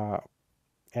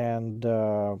 And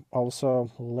also,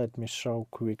 let me show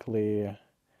quickly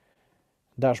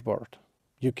dashboard.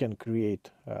 You can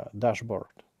create a dashboard,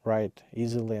 right,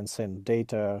 easily, and send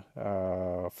data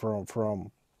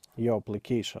from your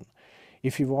application.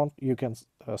 If you want, you can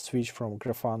switch from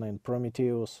Grafana and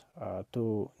Prometheus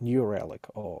to New Relic,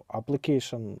 or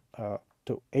application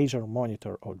to Azure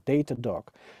Monitor or Datadog.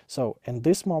 So in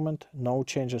this moment, no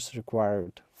changes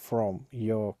required from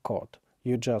your code.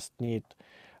 You just need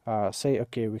say,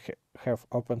 okay, we have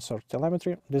open source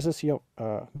telemetry. This is your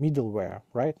middleware,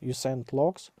 right? You send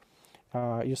logs.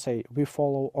 You say we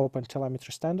follow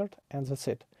OpenTelemetry standard, and that's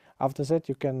it. After that,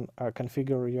 you can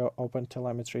configure your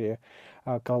OpenTelemetry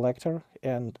collector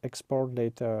and export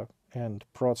data and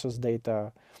process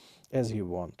data as you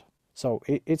want. So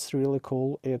it's really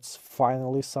cool. It's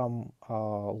finally some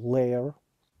layer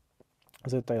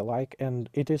that I like, and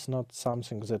it is not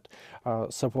something that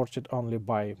supported only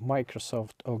by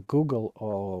Microsoft or Google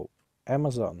or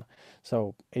Amazon.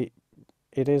 So it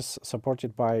is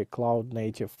supported by Cloud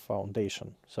Native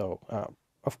Foundation. So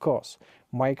of course,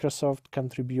 Microsoft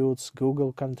contributes,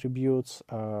 Google contributes,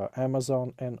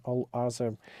 Amazon and all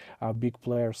other big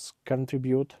players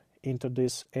contribute into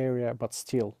this area, but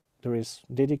still there is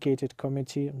dedicated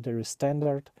committee, there is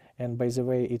standard, and by the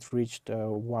way, it reached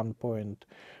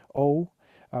 1.0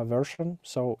 version,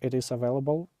 so it is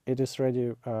available, it is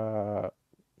ready to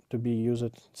be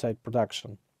used inside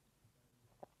production.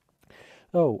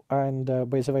 Oh, and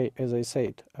by the way, as I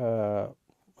said,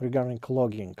 regarding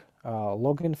logging,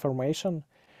 log information,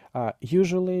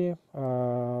 usually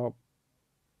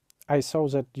I saw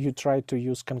that you try to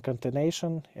use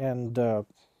concatenation and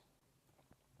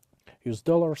use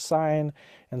 $sign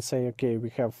and say, okay, we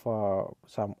have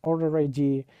some order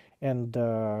ID, and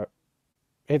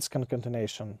it's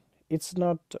concatenation. It's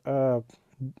not good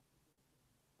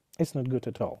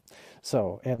at all.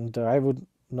 So, and I would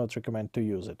not recommend to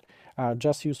use it.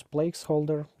 Just use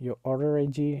placeholder, your order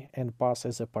ID, and pass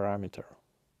as a parameter.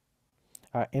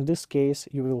 In this case,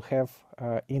 you will have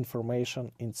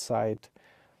information inside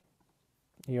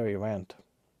your event.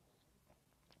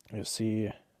 You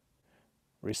see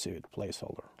received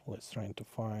placeholder. Let's try to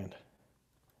find.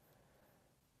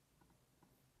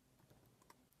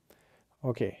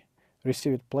 Okay,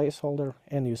 received placeholder,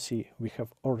 and you see we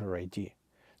have order ID.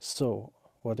 So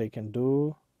what I can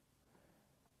do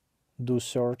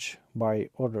search by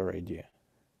order ID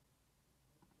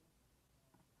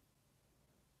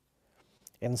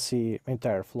and see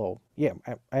entire flow. Yeah,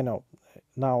 I know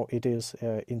now it is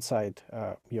inside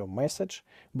your message,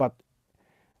 but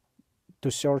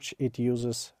to search it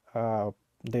uses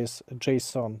this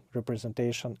JSON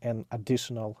representation and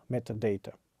additional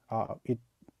metadata.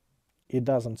 It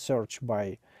doesn't search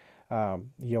by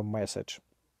your message,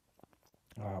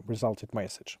 resulted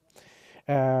message.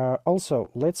 Also,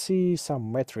 let's see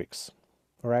some metrics,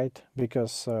 right?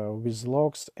 Because with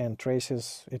logs and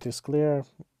traces, it is clear,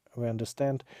 we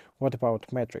understand. What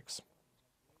about metrics?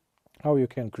 How you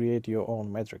can create your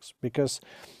own metrics? Because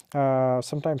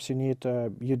sometimes you need,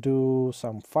 you do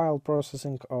some file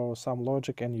processing or some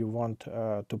logic, and you want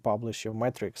to publish your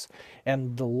metrics.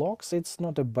 And the logs, it's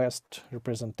not the best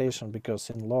representation, because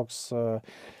in logs,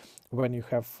 when you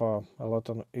have a lot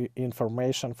of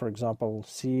information, for example,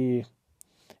 see,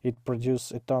 it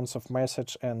produces tons of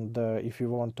message, and if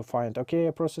you want to find, okay,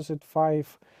 I processed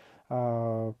 5,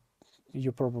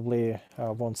 you probably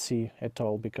won't see at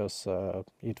all, because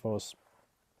it was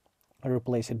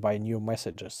replaced by new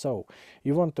messages. So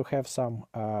you want to have some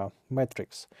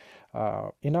metrics.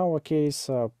 In our case,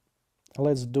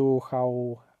 let's do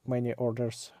how many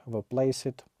orders were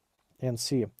placed and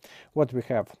see what we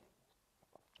have.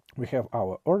 We have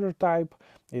our order type.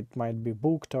 It might be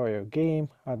booked or a game.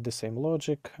 At the same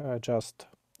logic, just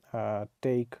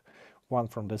take one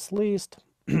from this list,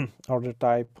 order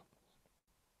type,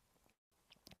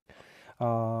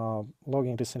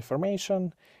 logging this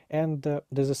information, and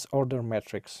this is order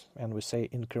metrics, and we say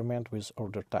increment with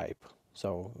order type.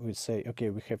 So we say, okay,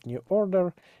 we have new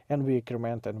order, and we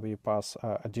increment and we pass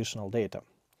additional data.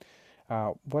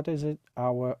 What is it?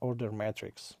 Our order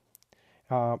metrics.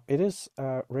 It is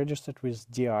registered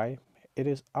with DI. It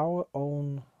is our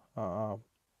own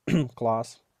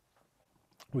class.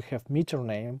 We have meter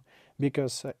name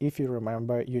because if you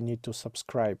remember, you need to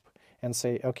subscribe and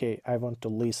say, okay, I want to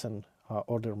listen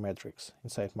order metrics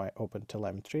inside my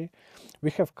OpenTelemetry.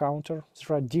 We have counter.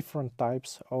 There are different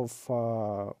types of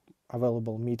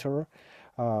available meter.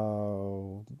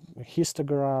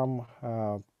 Histogram,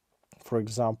 for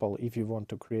example, if you want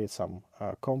to create some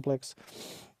complex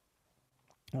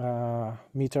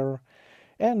meter.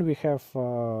 And we have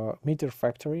meter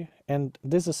factory, and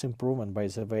this is improvement, by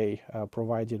the way,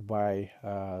 provided by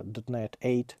 .NET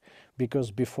 8,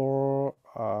 because before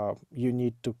you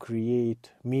need to create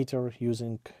meter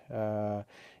using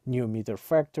new meter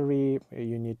factory.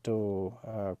 You need to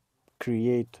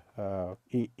create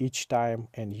each time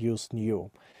and use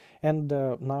new. And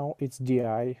now it's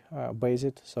DI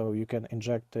based, so you can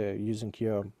inject using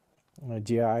your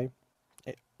DI.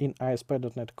 In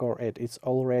ASP.NET Core 8, it's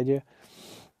already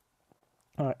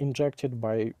injected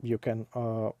by, you can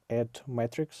add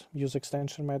metrics, use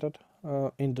extension method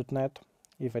in .NET.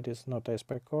 If it is not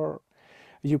ASP Core,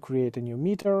 you create a new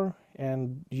meter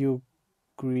and you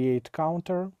create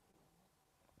counter.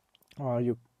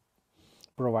 You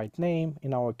provide name.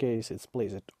 In our case, it's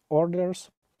placed orders,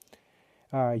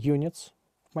 units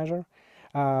measure.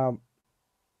 You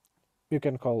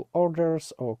can call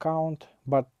orders or count,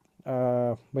 but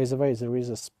by the way, there is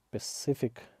a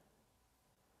specific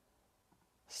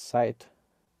site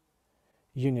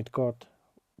unit code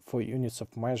for units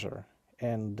of measure,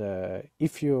 and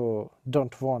if you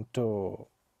don't want to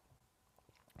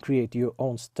create your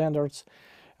own standards,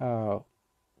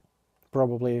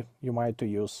 probably you might to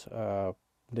use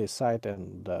this site,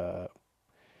 and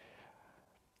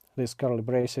these curly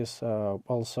braces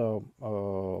also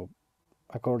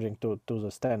according to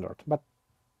the standard, but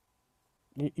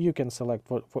you can select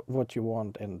what you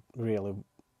want, and really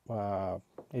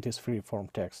it is free form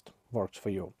text, works for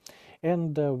you.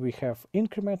 And we have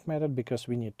increment method because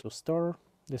we need to store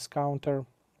this counter.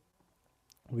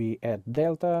 We add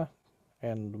delta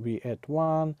and we add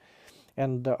 1,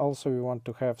 and also we want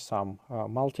to have some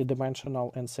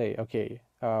multi-dimensional, and say, okay,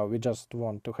 we just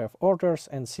want to have orders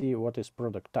and see what is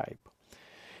product type.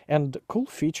 And cool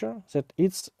feature that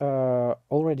it's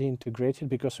already integrated,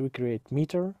 because we create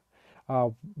meter.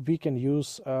 We can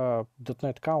use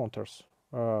 .NET counters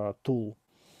tool.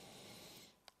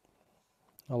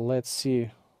 Let's see,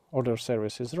 order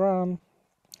service is run.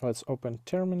 Let's open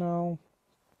terminal,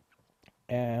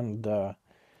 and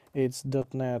it's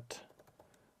 .NET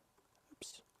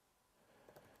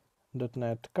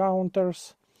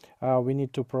counters. We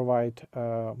need to provide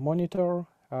monitor,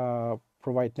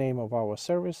 provide name of our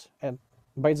service, and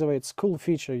by the way, it's cool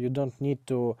feature. You don't need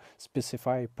to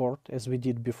specify port as we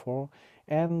did before.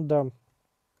 And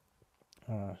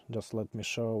just let me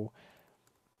show.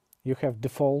 You have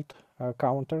default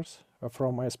counters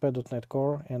from ASP.NET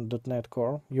Core and .NET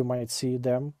Core. You might see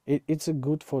them. It's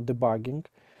good for debugging,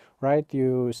 right?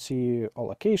 You see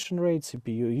allocation rate,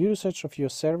 CPU usage of your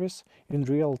service in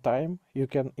real time. You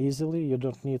can easily, you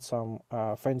don't need some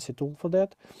fancy tool for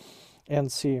that, and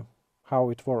see how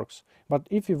it works. But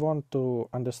if you want to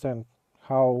understand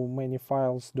how many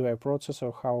files do I process,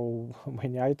 or how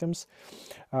many items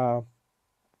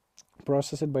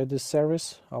processed by this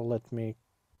service, let me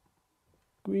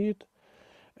quit,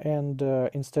 and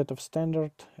instead of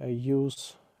standard,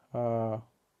 use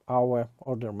our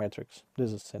order metrics.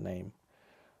 This is the name.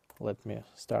 Let me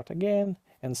start again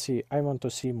and see. I want to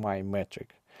see my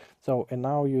metric. So, and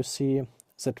now you see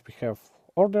that we have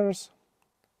orders,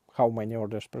 how many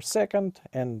orders per second,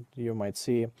 and you might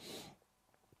see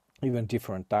even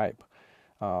different type.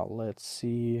 Let's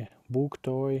see, book,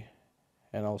 toy,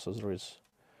 and also there is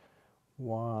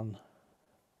one,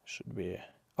 should be,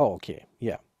 oh, okay,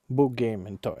 yeah, book, game,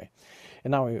 and toy.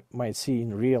 And now you might see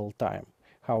in real time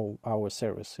how our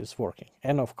service is working.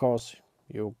 And of course,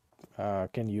 you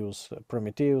can use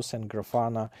Prometheus and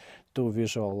Grafana to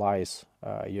visualize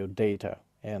your data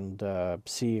and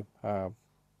see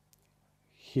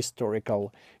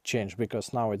historical change,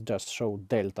 because now it just shows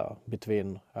delta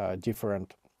between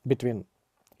between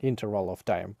interval of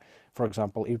time. For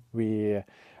example, if we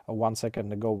 1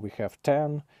 second ago we have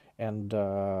 10, and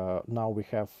now we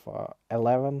have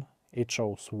 11, it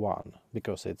shows 1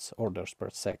 because it's orders per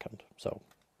second. So,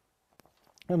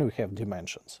 and we have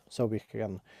dimensions, so we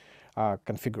can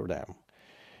configure them.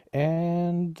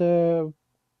 And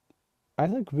I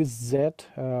think with that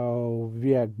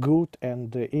we are good,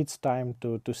 and it's time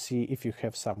to see if you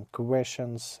have some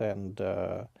questions, and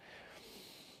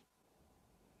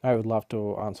I would love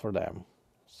to answer them.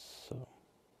 So,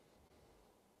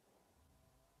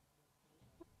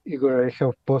 Igor, I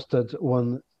have posted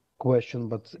one question,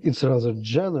 but it's rather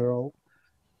general,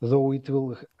 though it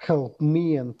will help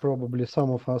me and probably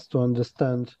some of us to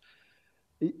understand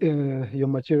your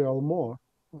material more.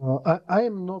 I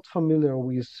am not familiar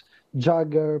with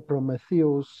Jagger,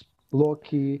 Prometheus,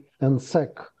 Loki, and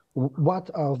Sec. What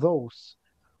are those?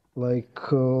 Like,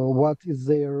 what is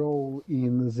their role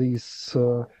in this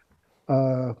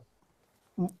uh,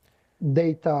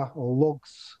 data or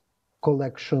logs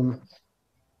collection?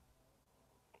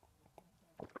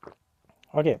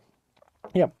 Okay,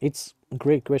 yeah, it's a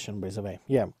great question, by the way.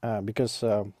 Yeah, because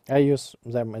I use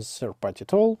them as third-party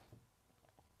tool.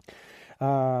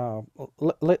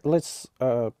 Let's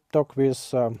talk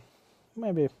with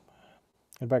maybe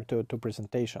back to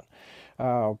presentation.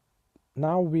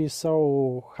 Now we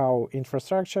saw how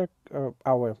infrastructure,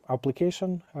 our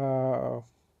application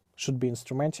should be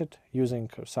instrumented using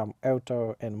some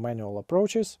auto and manual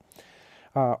approaches,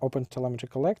 OpenTelemetry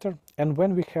collector. And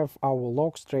when we have our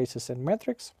logs, traces, and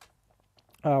metrics,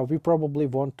 we probably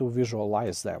want to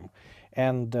visualize them.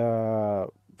 And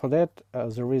for that,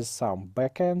 there is some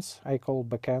backends, I call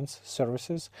backends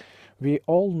services. We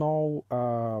all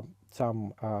know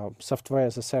some software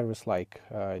as a service like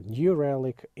New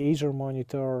Relic, Azure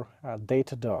Monitor,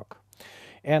 Datadog.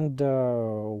 And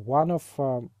one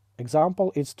of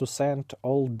example is to send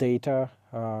all data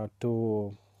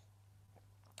to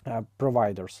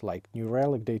providers like New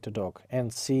Relic, Datadog,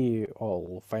 and see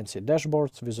all fancy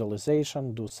dashboards,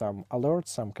 visualization, do some alerts,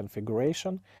 some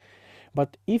configuration.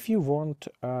 But if you want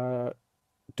to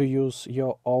use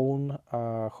your own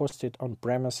hosted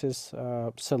on-premises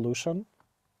solution,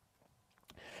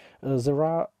 there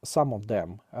are some of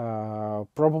them.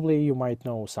 Probably you might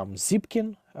know some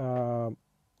Zipkin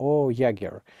or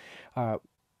Jaeger.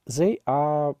 They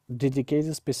are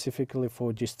dedicated specifically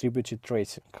for distributed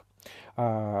tracing.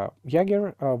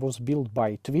 Jaeger was built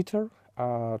by Twitter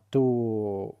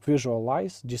to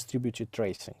visualize distributed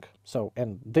tracing. So,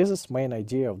 and this is main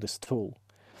idea of this tool,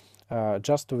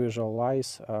 just to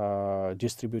visualize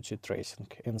distributed tracing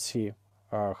and see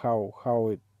how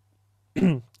it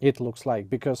it looks like.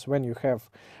 Because when you have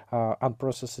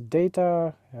unprocessed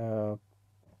data,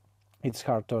 it's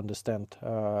hard to understand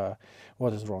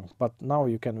what is wrong. But now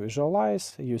you can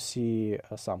visualize, you see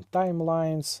some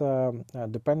timelines,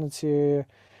 dependency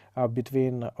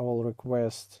between all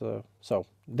requests. So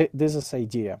this is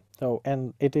idea. So,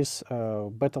 and it is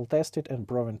battle tested and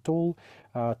proven tool.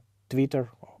 Twitter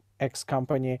X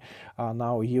company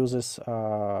now uses,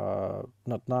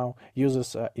 not now,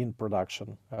 uses in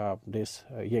production this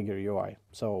Jaeger UI.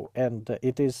 So, and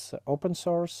it is open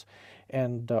source,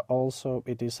 and also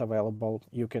it is available.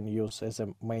 You can use as a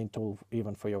main tool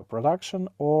even for your production,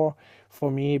 or for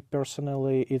me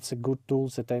personally, it's a good tool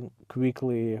that I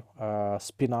quickly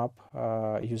spin up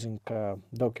using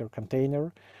Docker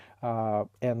container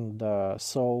and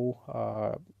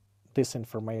so this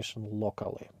information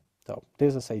locally. So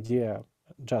this is idea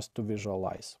just to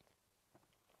visualize.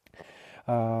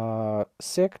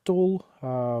 Sec tool,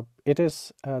 it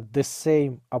is the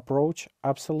same approach,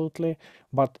 absolutely,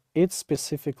 but it's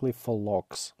specifically for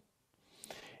logs.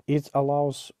 It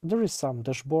allows, there is some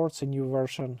dashboards in new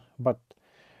version, but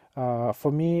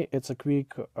for me, it's a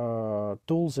quick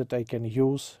tool that I can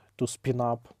use to spin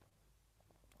up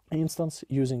instance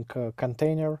using a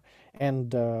container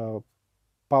and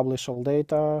publish all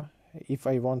data if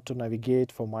I want to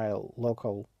navigate for my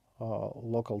local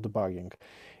debugging.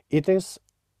 It is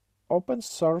open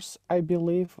source, I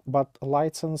believe, but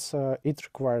license, it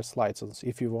requires license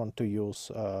if you want to use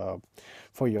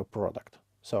for your product.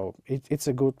 So it's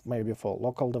a good maybe for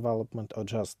local development or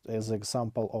just as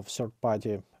example of third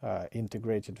party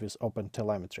integrated with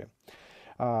OpenTelemetry.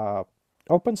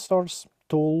 Open source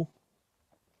tool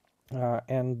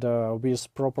and with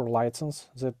proper license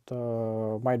that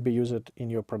might be used in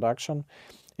your production.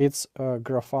 It's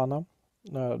Grafana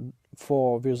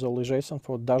for visualization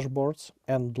for dashboards,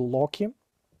 and Loki,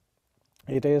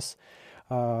 it is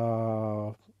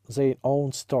their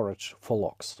own storage for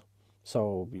logs.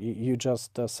 So you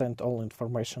just send all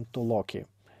information to Loki.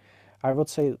 I would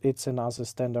say it's another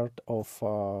standard of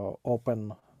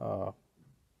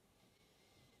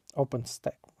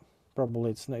OpenStack.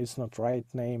 Probably it's not right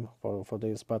name for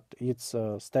this, but it's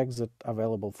stacks that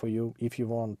available for you if you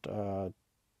want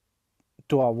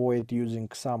to avoid using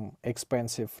some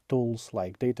expensive tools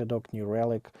like Datadog, New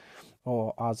Relic,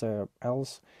 or other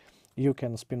else. You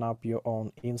can spin up your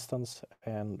own instance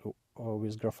and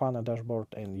with Grafana dashboard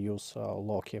and use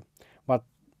Loki. But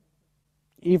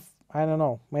if I don't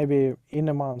know, maybe in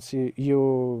a month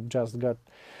you just got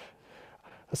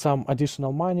some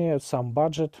additional money, some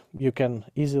budget, you can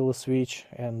easily switch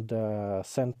and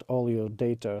send all your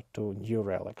data to New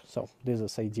Relic. So this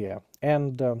is idea.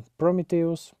 And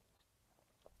Prometheus,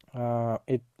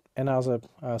 it another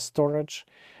storage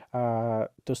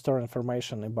to store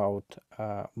information about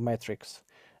metrics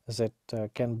that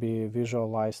can be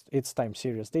visualized. It's time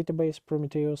series database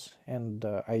Prometheus, and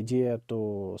idea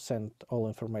to send all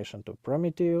information to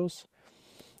Prometheus.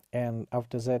 And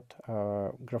after that,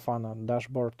 Grafana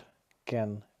dashboard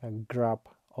can grab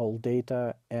all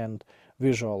data and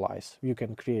visualize. You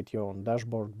can create your own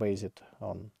dashboard based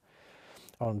on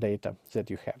data that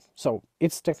you have. So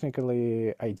it's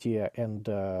technically idea. And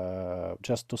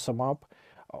just to sum up,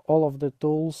 all of the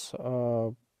tools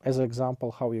as an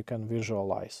example how you can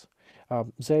visualize.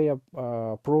 They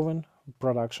are proven,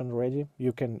 production ready.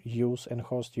 You can use and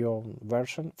host your own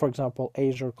version. For example,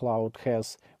 Azure Cloud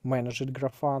has managed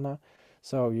Grafana,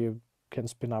 so you can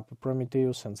spin up a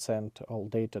Prometheus and send all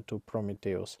data to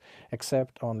Prometheus,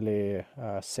 except only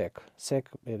sec. Sec,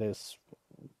 it is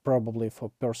probably for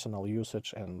personal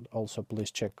usage, and also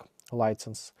please check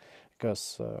license,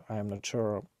 because I am not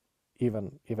sure,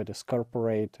 even if it is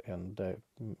corporate and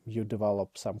you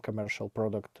develop some commercial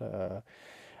product,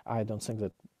 I don't think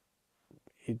that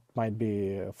it might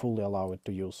be fully allowed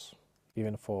to use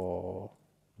even for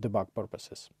debug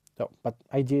purposes. So, but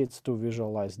idea is to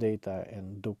visualize data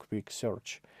and do quick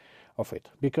search of it,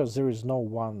 because there is no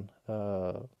one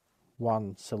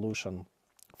solution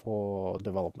for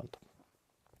development.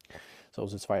 So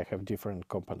that's why I have different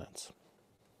components.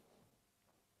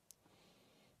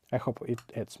 I hope it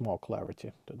adds more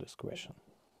clarity to this question.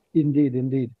 Indeed,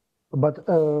 indeed. But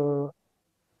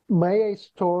may I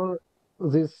store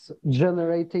this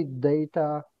generated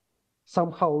data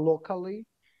somehow locally?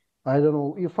 I don't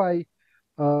know if I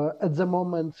at the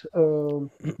moment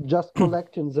just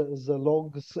collecting the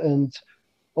logs and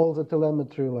all the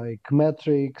telemetry like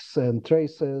metrics and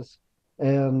traces,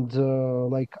 and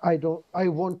like I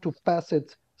want to pass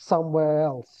it somewhere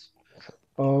else,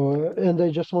 and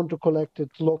I just want to collect it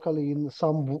locally in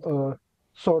some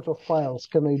sort of files.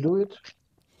 Can I do it?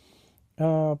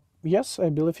 Yes, I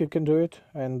believe you can do it,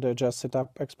 and just set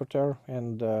up exporter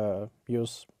and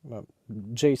use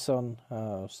JSON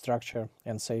structure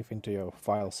and save into your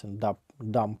files and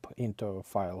dump into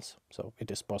files. So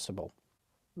it is possible.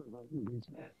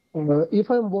 If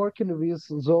I'm working with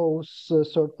those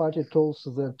third-party tools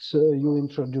that you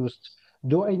introduced,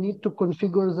 do I need to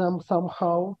configure them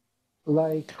somehow?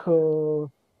 Like,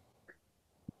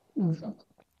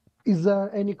 is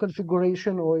there any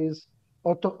configuration, or is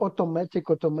automatic,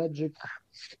 automagic?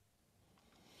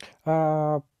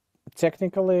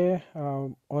 Technically,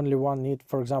 only one need.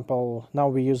 For example, now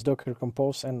we use Docker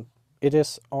Compose, and it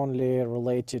is only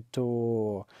related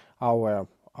to our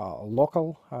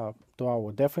local, to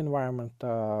our dev environment.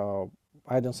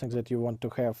 I don't think that you want to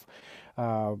have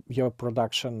your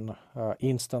production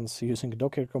instance using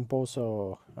Docker Compose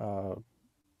or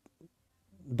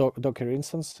Docker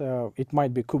instance. It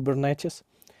might be Kubernetes,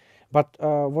 but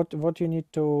what you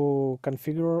need to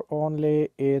configure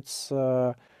only it's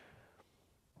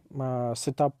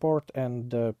setup port,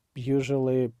 and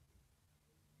usually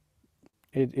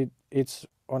it's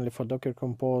only for Docker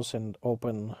Compose and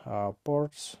open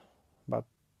ports, but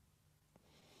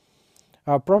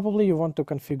probably you want to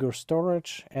configure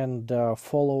storage and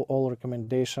follow all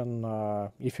recommendation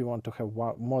if you want to have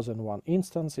more than one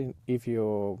instance, if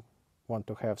you want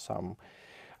to have some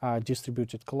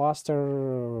distributed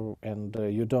cluster, and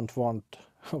you don't want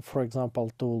for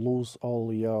example to lose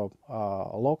all your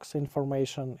logs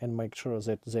information, and make sure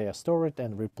that they are stored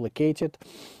and replicated.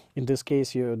 In this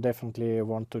case you definitely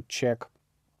want to check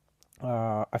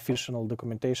official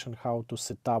documentation how to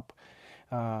set up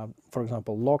for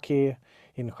example Loki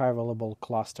in high available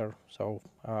cluster. So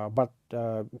but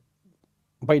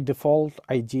by default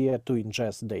idea to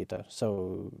ingest data,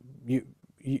 so you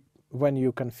when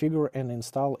you configure and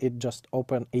install it, just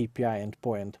open API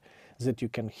endpoint that you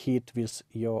can hit with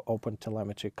your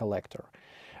OpenTelemetry collector.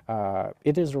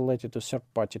 It is related to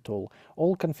third-party tool.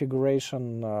 All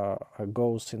configuration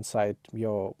goes inside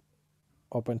your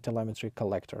OpenTelemetry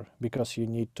collector, because you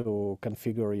need to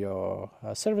configure your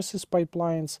services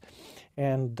pipelines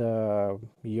and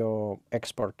your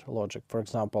export logic. For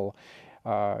example,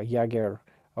 Jaeger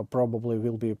probably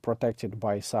will be protected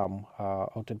by some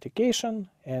authentication,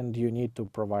 and you need to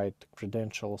provide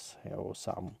credentials or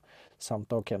some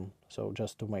token. So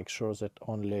just to make sure that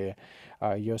only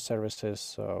your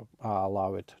services are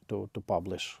allowed to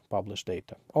publish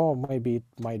data, or maybe it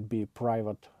might be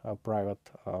private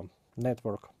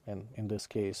network, and in this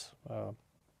case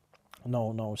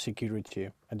no security,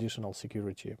 additional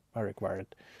security are required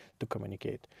to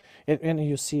communicate. And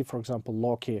you see, for example,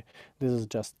 Loki, this is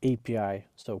just API,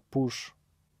 so push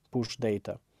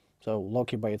data. So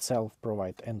Loki by itself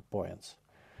provide endpoints.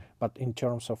 But in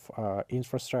terms of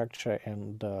infrastructure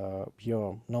and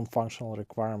your non-functional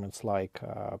requirements like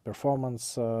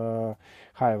performance,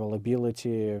 high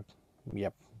availability,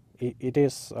 yep, it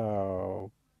is a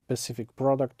specific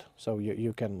product, so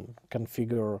you can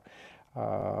configure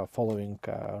following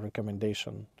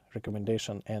recommendation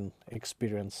and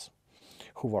experience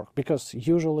who work, because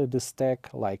usually the stack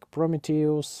like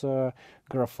Prometheus,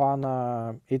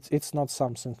 Grafana, it's not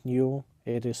something new.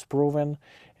 It is proven,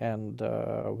 and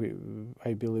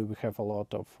I believe we have a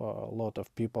lot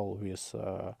of people with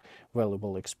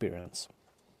valuable experience.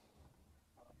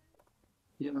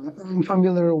 Yeah, I'm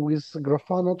familiar with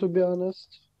Grafana, to be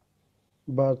honest,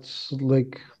 but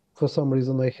like for some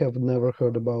reason I have never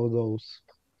heard about those.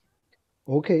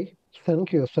 Okay,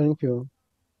 thank you.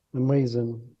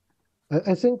 Amazing.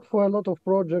 I think for a lot of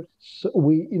projects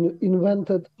we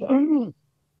invented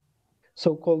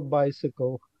so-called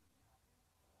bicycle,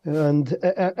 and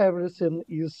everything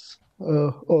is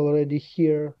already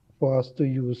here for us to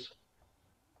use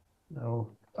now.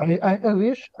 I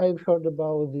wish I've heard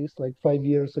about this like 5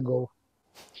 years ago.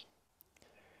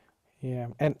 Yeah,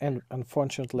 and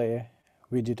unfortunately,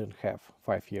 we didn't have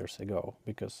 5 years ago,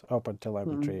 because Mm-hmm.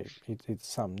 OpenTelemetry it's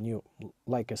some new,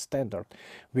 like a standard.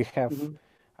 We have, Mm-hmm.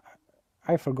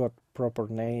 I forgot proper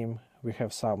name. We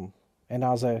have some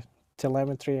another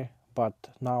telemetry, but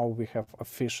now we have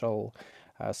official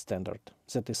standard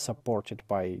that is supported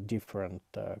by different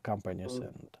companies,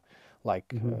 and like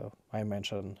Mm-hmm. I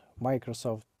mentioned,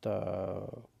 Microsoft,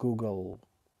 Google,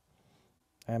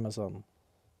 Amazon.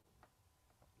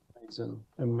 Amazing,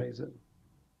 amazing.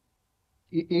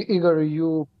 Igor,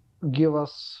 you give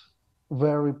us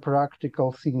very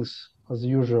practical things as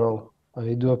usual.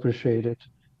 I do appreciate it.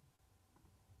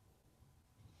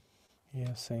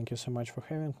 Yes, thank you so much for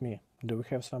having me. Do we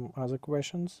have some other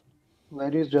questions?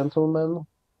 Ladies, gentlemen,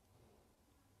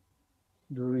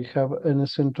 do we have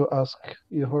anything to ask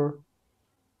Igor?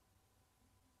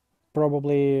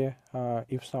 Probably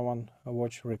if someone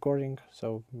watch recording,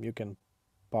 so you can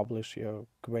publish your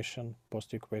question,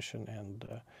 post your question, and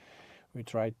we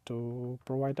try to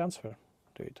provide answer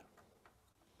to it.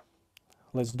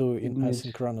 Let's do it in Indeed.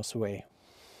 asynchronous way.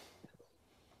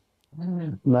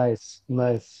 Nice,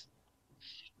 nice.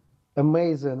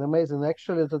 Amazing, amazing.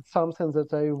 Actually, that's something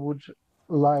that I would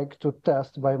like to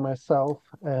test by myself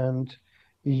and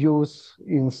use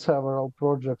in several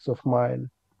projects of mine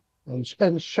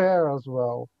and share as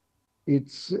well. It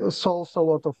solves a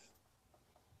lot of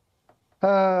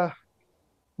uh,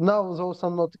 now those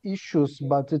are not issues,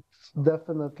 but it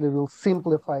definitely will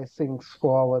simplify things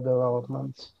for our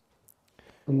development.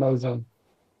 Amazing.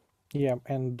 Yeah,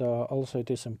 and also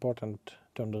it is important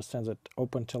to understand that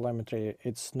OpenTelemetry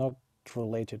it's not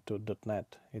related to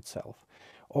 .NET itself.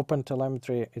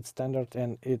 OpenTelemetry it's standard,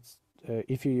 and it's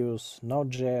if you use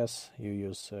Node.js, you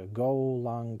use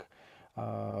Golang,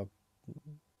 uh,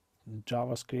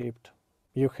 JavaScript,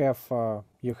 you have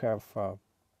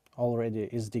already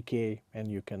SDK, and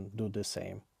you can do the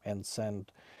same and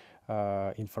send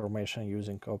information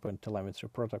using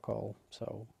OpenTelemetry protocol.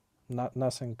 So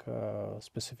nothing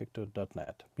specific to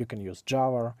 .NET. You can use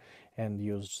Java and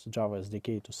use Java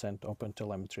SDK to send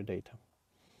OpenTelemetry data.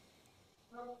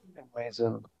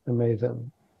 Amazing.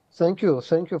 Amazing. Thank you.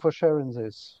 Thank you for sharing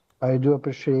this. I do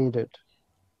appreciate it.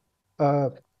 Uh,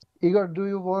 Igor, do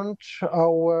you want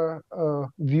our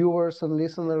viewers and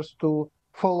listeners to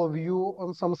follow you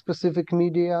on some specific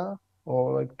media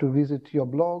or like to visit your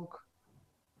blog?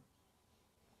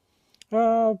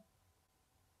 Uh,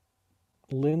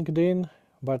 LinkedIn,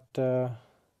 but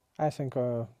I think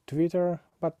Twitter,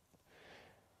 but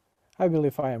I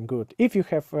believe I am good. If you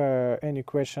have any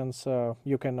questions,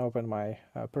 you can open my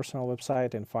personal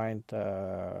website and find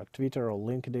Twitter or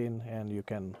LinkedIn, and you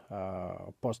can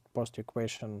post your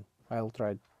question. I'll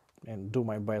try and do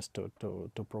my best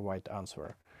to provide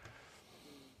answer.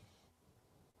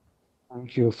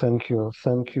 Thank you. Thank you.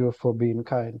 Thank you for being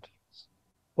kind.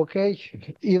 Okay,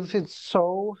 if it's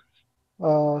so,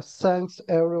 thanks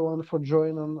everyone for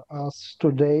joining us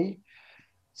today.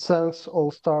 Thanks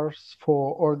All Stars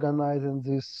for organizing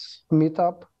this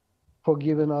meetup, for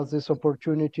giving us this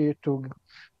opportunity to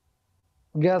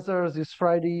gather this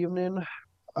Friday evening.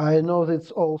 I know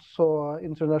it's also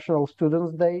International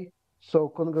Students' Day, so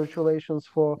congratulations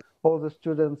for all the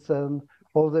students and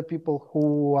all the people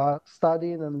who are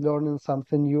studying and learning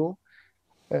something new.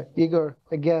 Igor,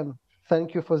 again,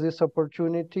 thank you for this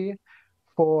opportunity,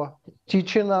 for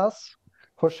teaching us,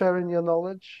 for sharing your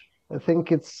knowledge. I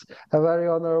think it's a very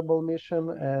honorable mission,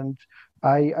 and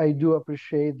I do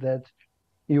appreciate that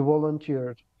you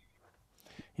volunteered.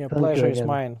 Yeah, Thank you pleasure is again.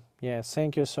 mine. Yeah,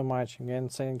 thank you so much again.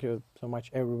 Thank you so much,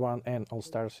 everyone, and All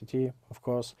Star City, of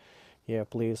course. Yeah,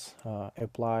 please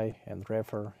apply and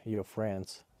refer your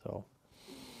friends. So,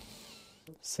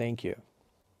 thank you.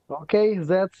 Okay,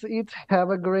 that's it. Have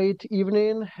a great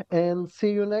evening and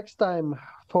see you next time.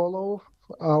 Follow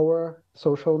our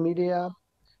social media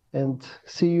and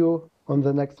see you on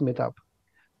the next meetup.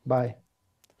 Bye.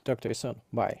 Talk to you soon.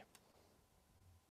 Bye.